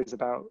sales is always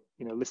about,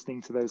 you know,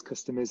 listening to those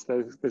customers.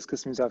 Those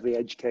customers have the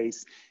edge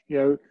case. You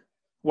know,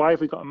 why have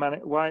we got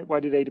why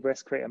did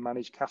AWS create a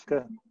managed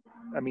Kafka?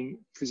 I mean,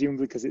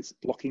 presumably because it's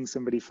blocking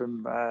somebody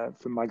from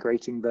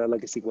migrating their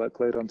legacy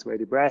workload onto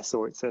AWS,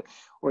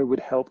 or it would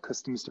help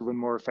customers to run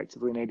more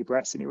effectively in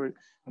AWS,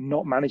 and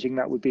not managing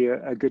that would be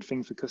a good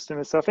thing for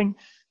customers. So I think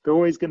they're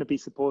always going to be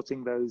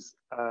supporting those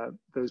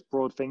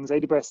broad things.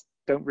 AWS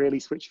don't really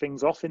switch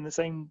things off in the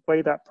same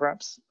way that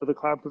perhaps other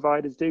cloud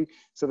providers do.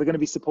 So they're going to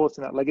be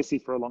supporting that legacy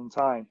for a long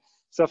time.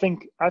 So I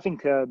think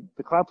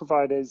the cloud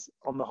providers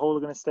on the whole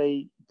are going to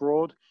stay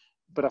broad.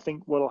 But I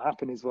think what will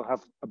happen is we'll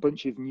have a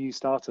bunch of new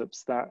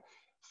startups that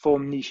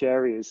form niche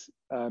areas.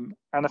 And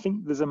I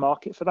think there's a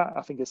market for that.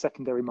 I think a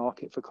secondary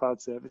market for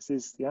cloud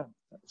services. Yeah,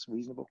 that's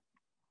reasonable.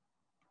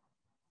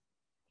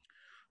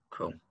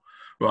 Cool.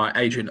 Right,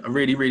 Adrian, I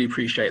really, really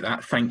appreciate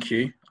that. Thank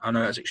you. I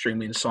know that's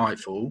extremely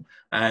insightful.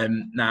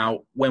 Now,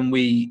 when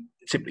we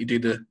typically do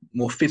the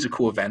more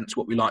physical events,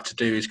 what we like to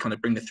do is kind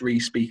of bring the three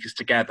speakers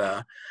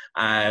together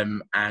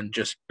and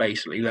just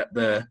basically let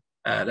the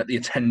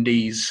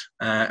attendees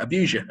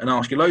abuse you and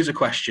ask you loads of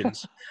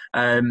questions.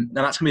 Now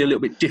that's going to be a little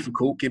bit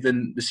difficult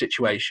given the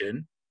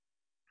situation.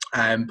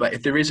 But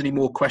if there is any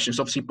more questions,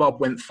 obviously Bob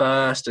went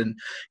first, and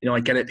you know, I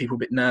get it, people a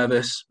bit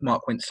nervous.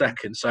 Mark went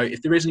second. So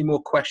if there is any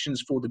more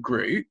questions for the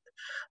group,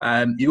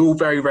 you're all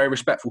very, very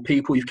respectful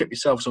people. You've kept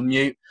yourselves on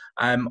mute.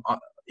 I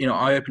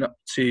open up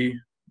to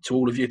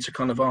all of you to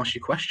kind of ask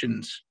your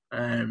questions.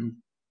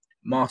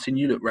 Martin,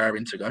 you look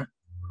raring to go.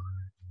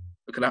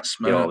 Look at that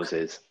smirk. He always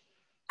is.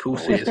 Of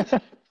course he is.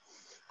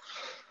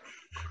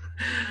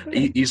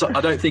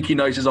 I don't think he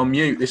knows he's on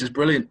mute. This is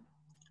brilliant.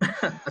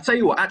 I'll tell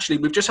you what, actually,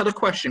 we've just had a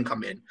question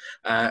come in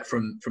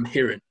from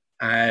Hiran.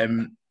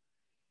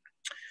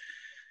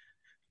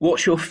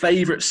 What's your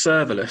favourite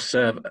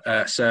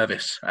serverless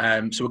service?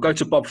 So we'll go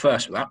to Bob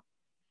first with that.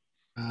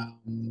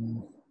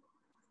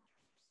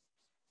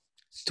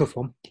 It's a tough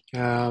one.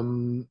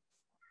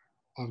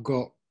 I've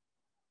got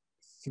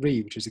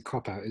 3, which is a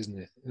cop-out, isn't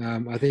it?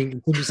 I think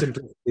in terms of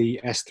simplicity,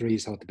 S3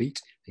 is hard to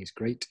beat. I think it's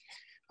great.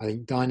 I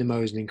think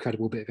Dynamo is an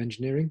incredible bit of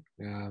engineering.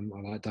 I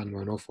like Dynamo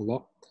an awful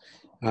lot.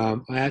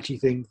 I actually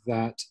think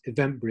that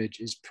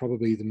EventBridge is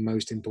probably the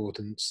most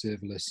important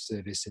serverless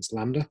service since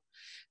Lambda,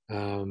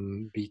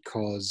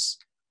 because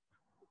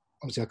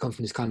obviously I come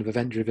from this kind of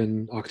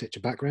event-driven architecture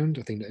background.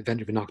 I think that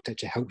event-driven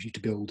architecture helps you to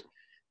build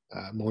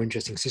more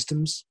interesting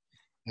systems,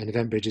 and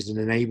EventBridge is an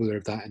enabler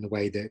of that in a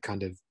way that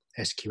kind of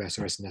SQS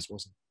or SNS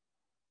wasn't.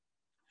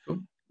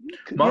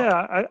 Mark?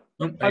 Yeah,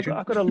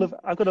 I've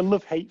got a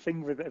love-hate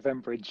thing with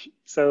EventBridge.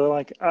 So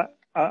like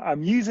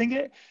I'm using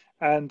it,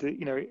 and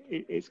you know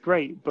it's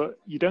great, but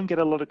you don't get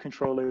a lot of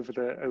control over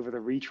the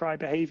retry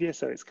behavior.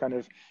 So it's kind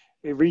of,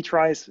 it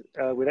retries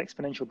with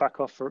exponential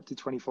backoff for up to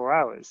 24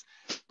 hours.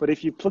 But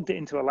if you plugged it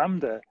into a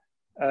Lambda,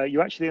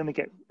 you actually only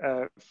get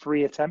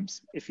 3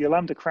 attempts. If your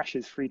Lambda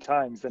crashes 3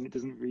 times, then it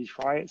doesn't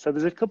retry it. So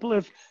there's a couple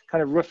of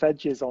kind of rough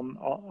edges on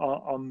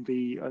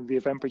the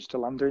EventBridge to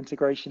Lambda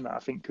integration that I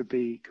think could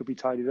be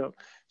tidied up.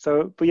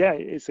 So, but yeah,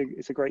 it's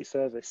a great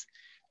service.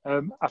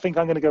 I think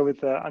I'm going to go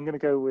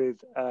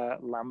with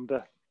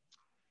Lambda.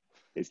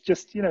 It's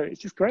just, you know, it's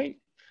just great.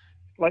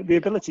 Like the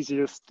ability to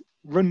just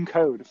run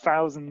code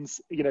thousands,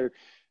 you know,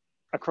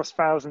 across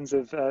thousands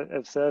of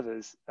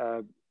servers,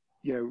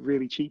 you know,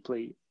 really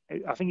cheaply.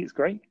 I think it's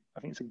great. I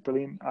think it's a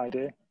brilliant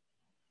idea.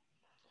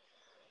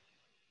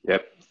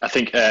 Yep. I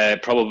think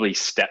probably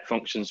step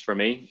functions for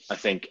me. I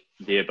think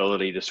the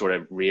ability to sort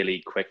of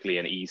really quickly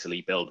and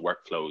easily build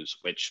workflows,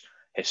 which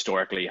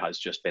historically has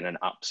just been an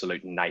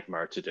absolute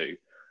nightmare to do.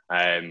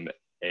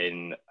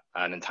 In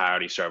an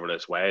entirely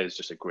serverless way is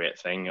just a great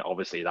thing.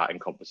 Obviously, that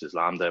encompasses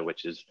Lambda,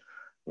 which is,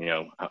 you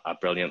know, a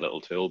brilliant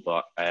little tool.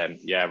 But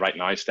yeah, right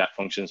now, step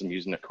functions, I'm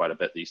using it quite a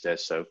bit these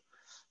days. So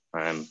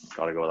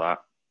gotta go with that.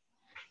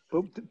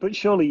 But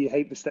surely you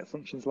hate the step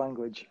functions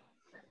language.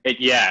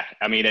 Yeah,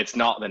 I mean, it's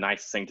not the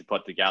nicest thing to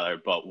put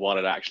together, but what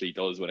it actually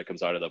does when it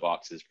comes out of the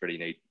box is pretty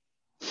neat.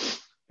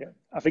 Yeah,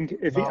 I think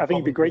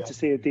it'd be great to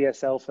see a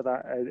DSL for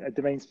that, a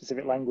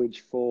domain-specific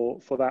language for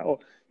that. Or,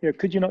 you know,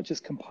 could you not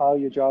just compile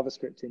your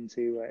JavaScript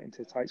into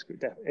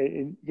TypeScript,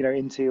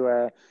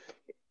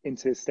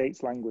 into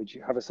States language?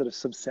 You have a sort of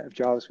subset of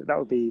JavaScript. That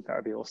would be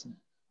awesome.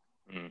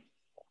 Mm.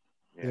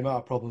 Yeah. The amount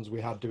of problems we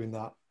had doing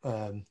that,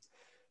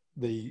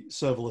 the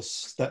serverless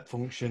step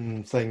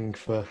function thing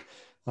for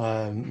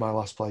my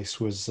last place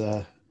was,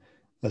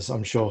 as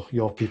I'm sure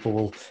your people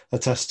will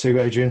attest to,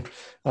 Adrian,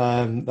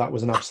 that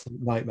was an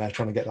absolute nightmare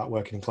trying to get that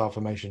working in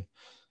CloudFormation.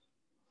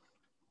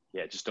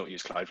 Yeah, just don't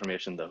use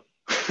CloudFormation though.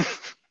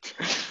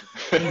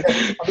 I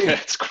mean,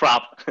 it's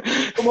crap.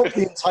 Come up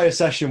the entire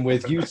session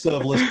with use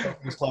serverless,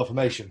 don't use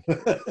CloudFormation.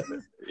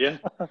 Yeah.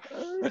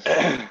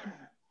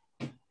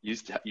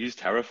 use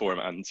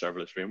Terraform and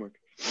serverless framework.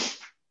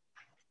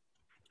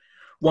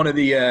 One of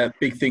the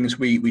big things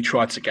we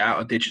tried to get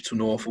out of Digital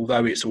North,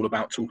 although it's all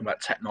about talking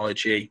about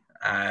technology,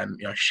 you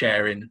know,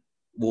 sharing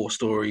war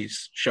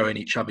stories, showing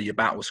each other your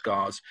battle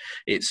scars,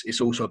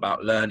 it's also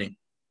about learning.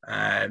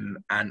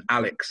 And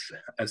Alex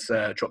has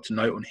dropped a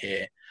note on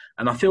here,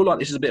 and I feel like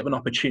this is a bit of an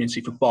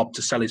opportunity for Bob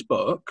to sell his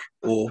book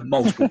or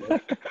multiple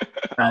books.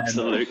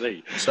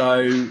 Absolutely. So,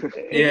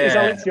 yeah. Is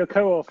Alex your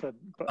co-author?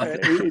 I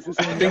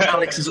think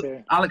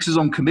Alex is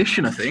on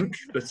commission, I think.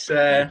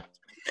 But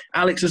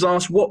Alex has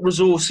asked, what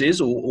resources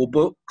or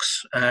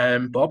books,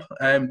 Bob,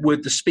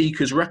 would the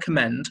speakers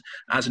recommend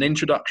as an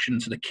introduction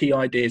to the key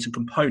ideas and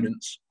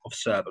components of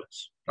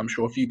serverless? I'm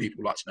sure a few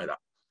people would like to know that.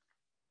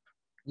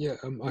 Yeah,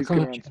 I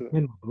can't actually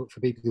recommend a book for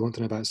people who want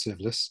to know about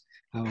serverless.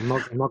 I'm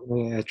not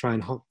going to try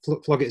and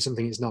flog it as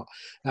something it's not.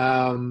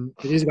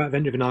 It is about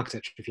event-driven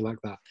architecture, if you like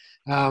that.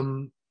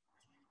 For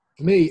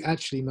me,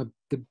 actually,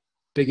 the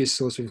biggest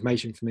source of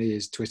information for me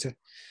is Twitter.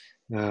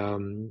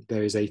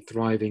 There is a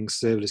thriving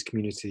serverless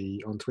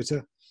community on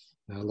Twitter.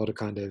 A lot of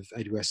kind of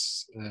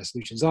AWS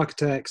solutions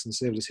architects and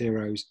serverless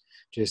heroes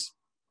just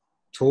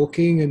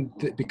talking, and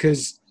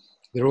because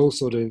they're all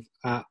sort of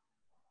at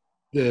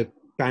the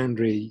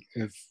boundary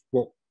of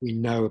what we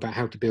know about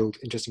how to build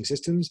interesting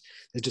systems.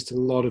 There's just a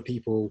lot of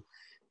people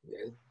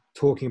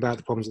talking about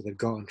the problems that they've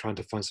got and trying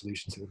to find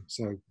solutions to them.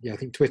 So yeah, I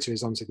think Twitter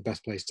is honestly the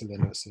best place to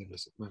learn about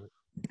serverless at the moment.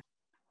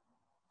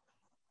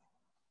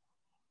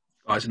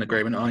 Guys, in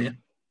agreement, are you?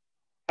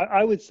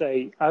 I would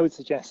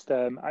suggest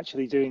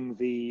actually doing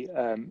the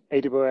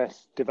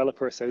AWS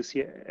Developer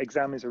Associate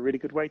exam is a really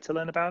good way to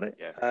learn about it.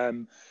 Yeah.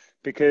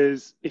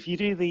 Because if you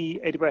do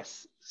the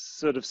AWS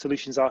sort of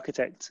solutions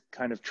architect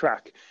kind of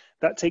track,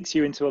 that takes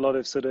you into a lot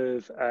of sort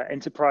of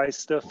enterprise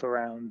stuff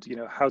around, you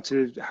know, how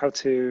to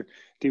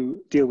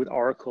deal with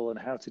Oracle and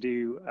how to do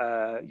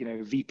you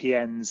know,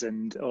 VPNs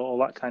and all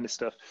that kind of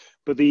stuff.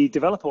 But the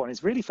developer one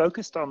is really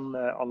focused on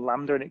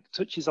Lambda, and it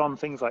touches on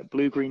things like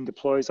blue-green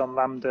deploys on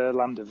Lambda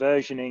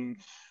versioning,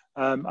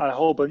 and a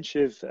whole bunch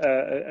of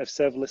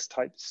serverless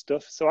type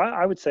stuff. So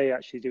I would say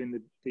actually doing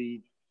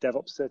the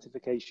DevOps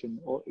certification,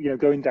 or, you know,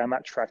 going down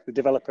that track, the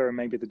developer and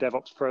maybe the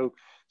DevOps Pro,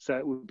 so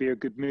it would be a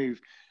good move.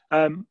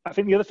 I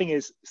think the other thing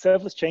is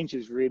serverless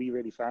changes really,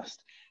 really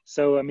fast.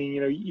 So, I mean, you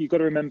know, you've got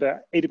to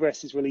remember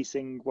AWS is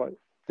releasing what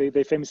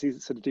they famously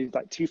sort of do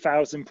like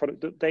 2,000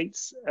 product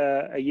updates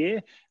a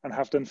year, and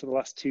have done for the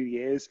last 2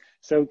 years.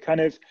 So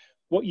kind of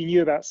what you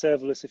knew about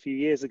serverless a few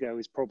years ago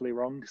is probably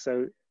wrong.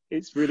 So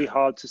it's really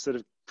hard to sort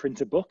of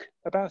print a book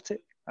about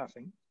it, I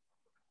think.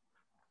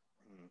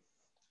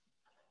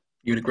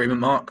 You in agreement,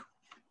 Mark?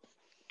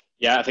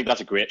 Yeah, I think that's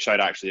a great shout,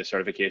 actually. A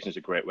certification is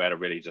a great way to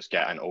really just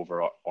get an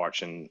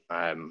overarching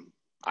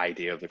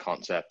idea of the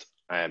concept.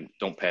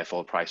 Don't pay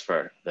full price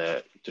for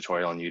the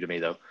tutorial on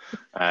Udemy, though.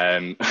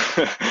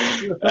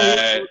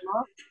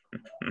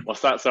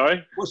 What's that,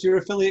 sorry? What's your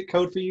affiliate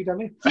code for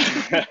Udemy?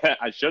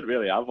 I should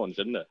really have one,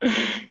 shouldn't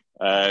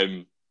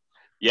I?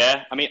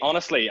 Yeah, I mean,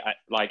 honestly,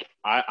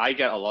 I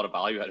get a lot of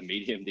value out of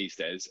Medium these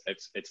days.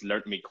 It's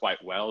learned me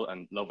quite well,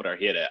 and love it or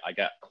hate it, I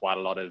get quite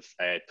a lot of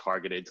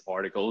targeted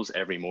articles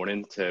every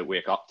morning to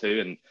wake up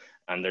to,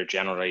 and they're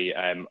generally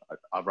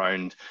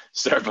around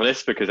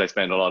serverless, because I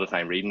spend a lot of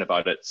time reading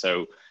about it.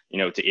 So, you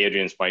know, to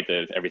Adrian's point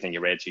of everything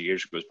you read 2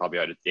 years ago is probably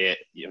out of date.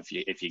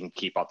 If you can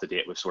keep up to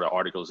date with sort of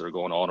articles that are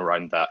going on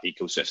around that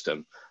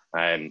ecosystem,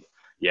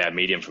 yeah,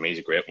 Medium for me is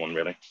a great one,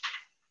 really.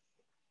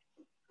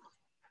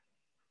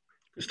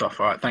 Good stuff.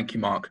 All right. Thank you,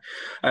 Mark.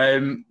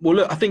 Well,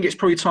 look, I think it's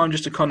probably time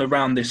just to kind of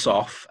round this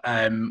off.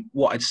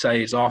 What I'd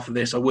say is after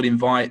this, I would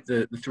invite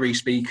the three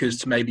speakers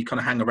to maybe kind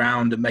of hang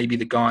around, and maybe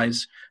the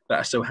guys that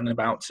are still hanging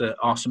about to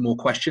ask some more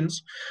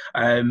questions.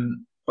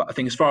 But I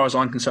think as far as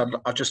I'm concerned,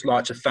 I'd just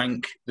like to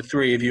thank the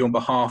three of you on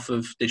behalf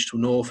of Digital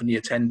North and the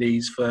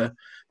attendees for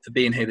for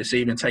being here this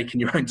evening, taking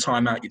your own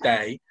time out your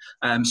day.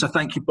 So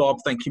thank you, Bob.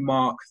 Thank you,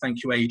 Mark.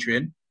 Thank you,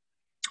 Adrian.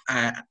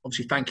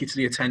 Obviously, thank you to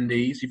the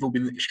attendees. You've all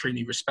been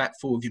extremely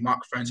respectful with your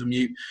microphones on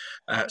mute.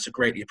 So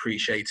greatly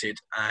appreciated.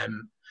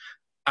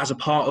 As a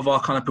part of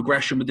our kind of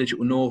progression with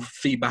Digital North,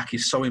 feedback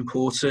is so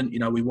important. You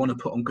know, we want to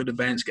put on good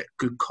events, get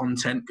good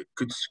content,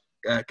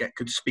 get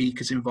good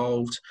speakers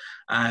involved.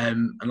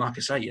 And like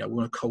I say, you know, we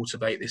want to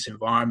cultivate this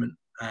environment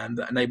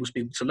that enables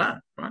people to learn,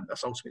 right?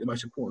 That's ultimately the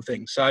most important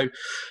thing. So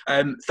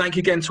thank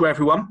you again to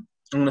everyone.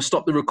 I'm going to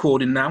stop the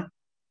recording now.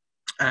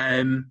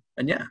 And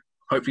yeah,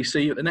 hopefully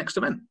see you at the next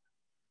event.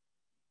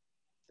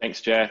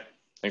 Thanks, Jay.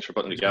 Thanks for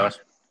putting it together.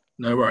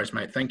 No worries,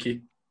 mate. Thank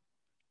you.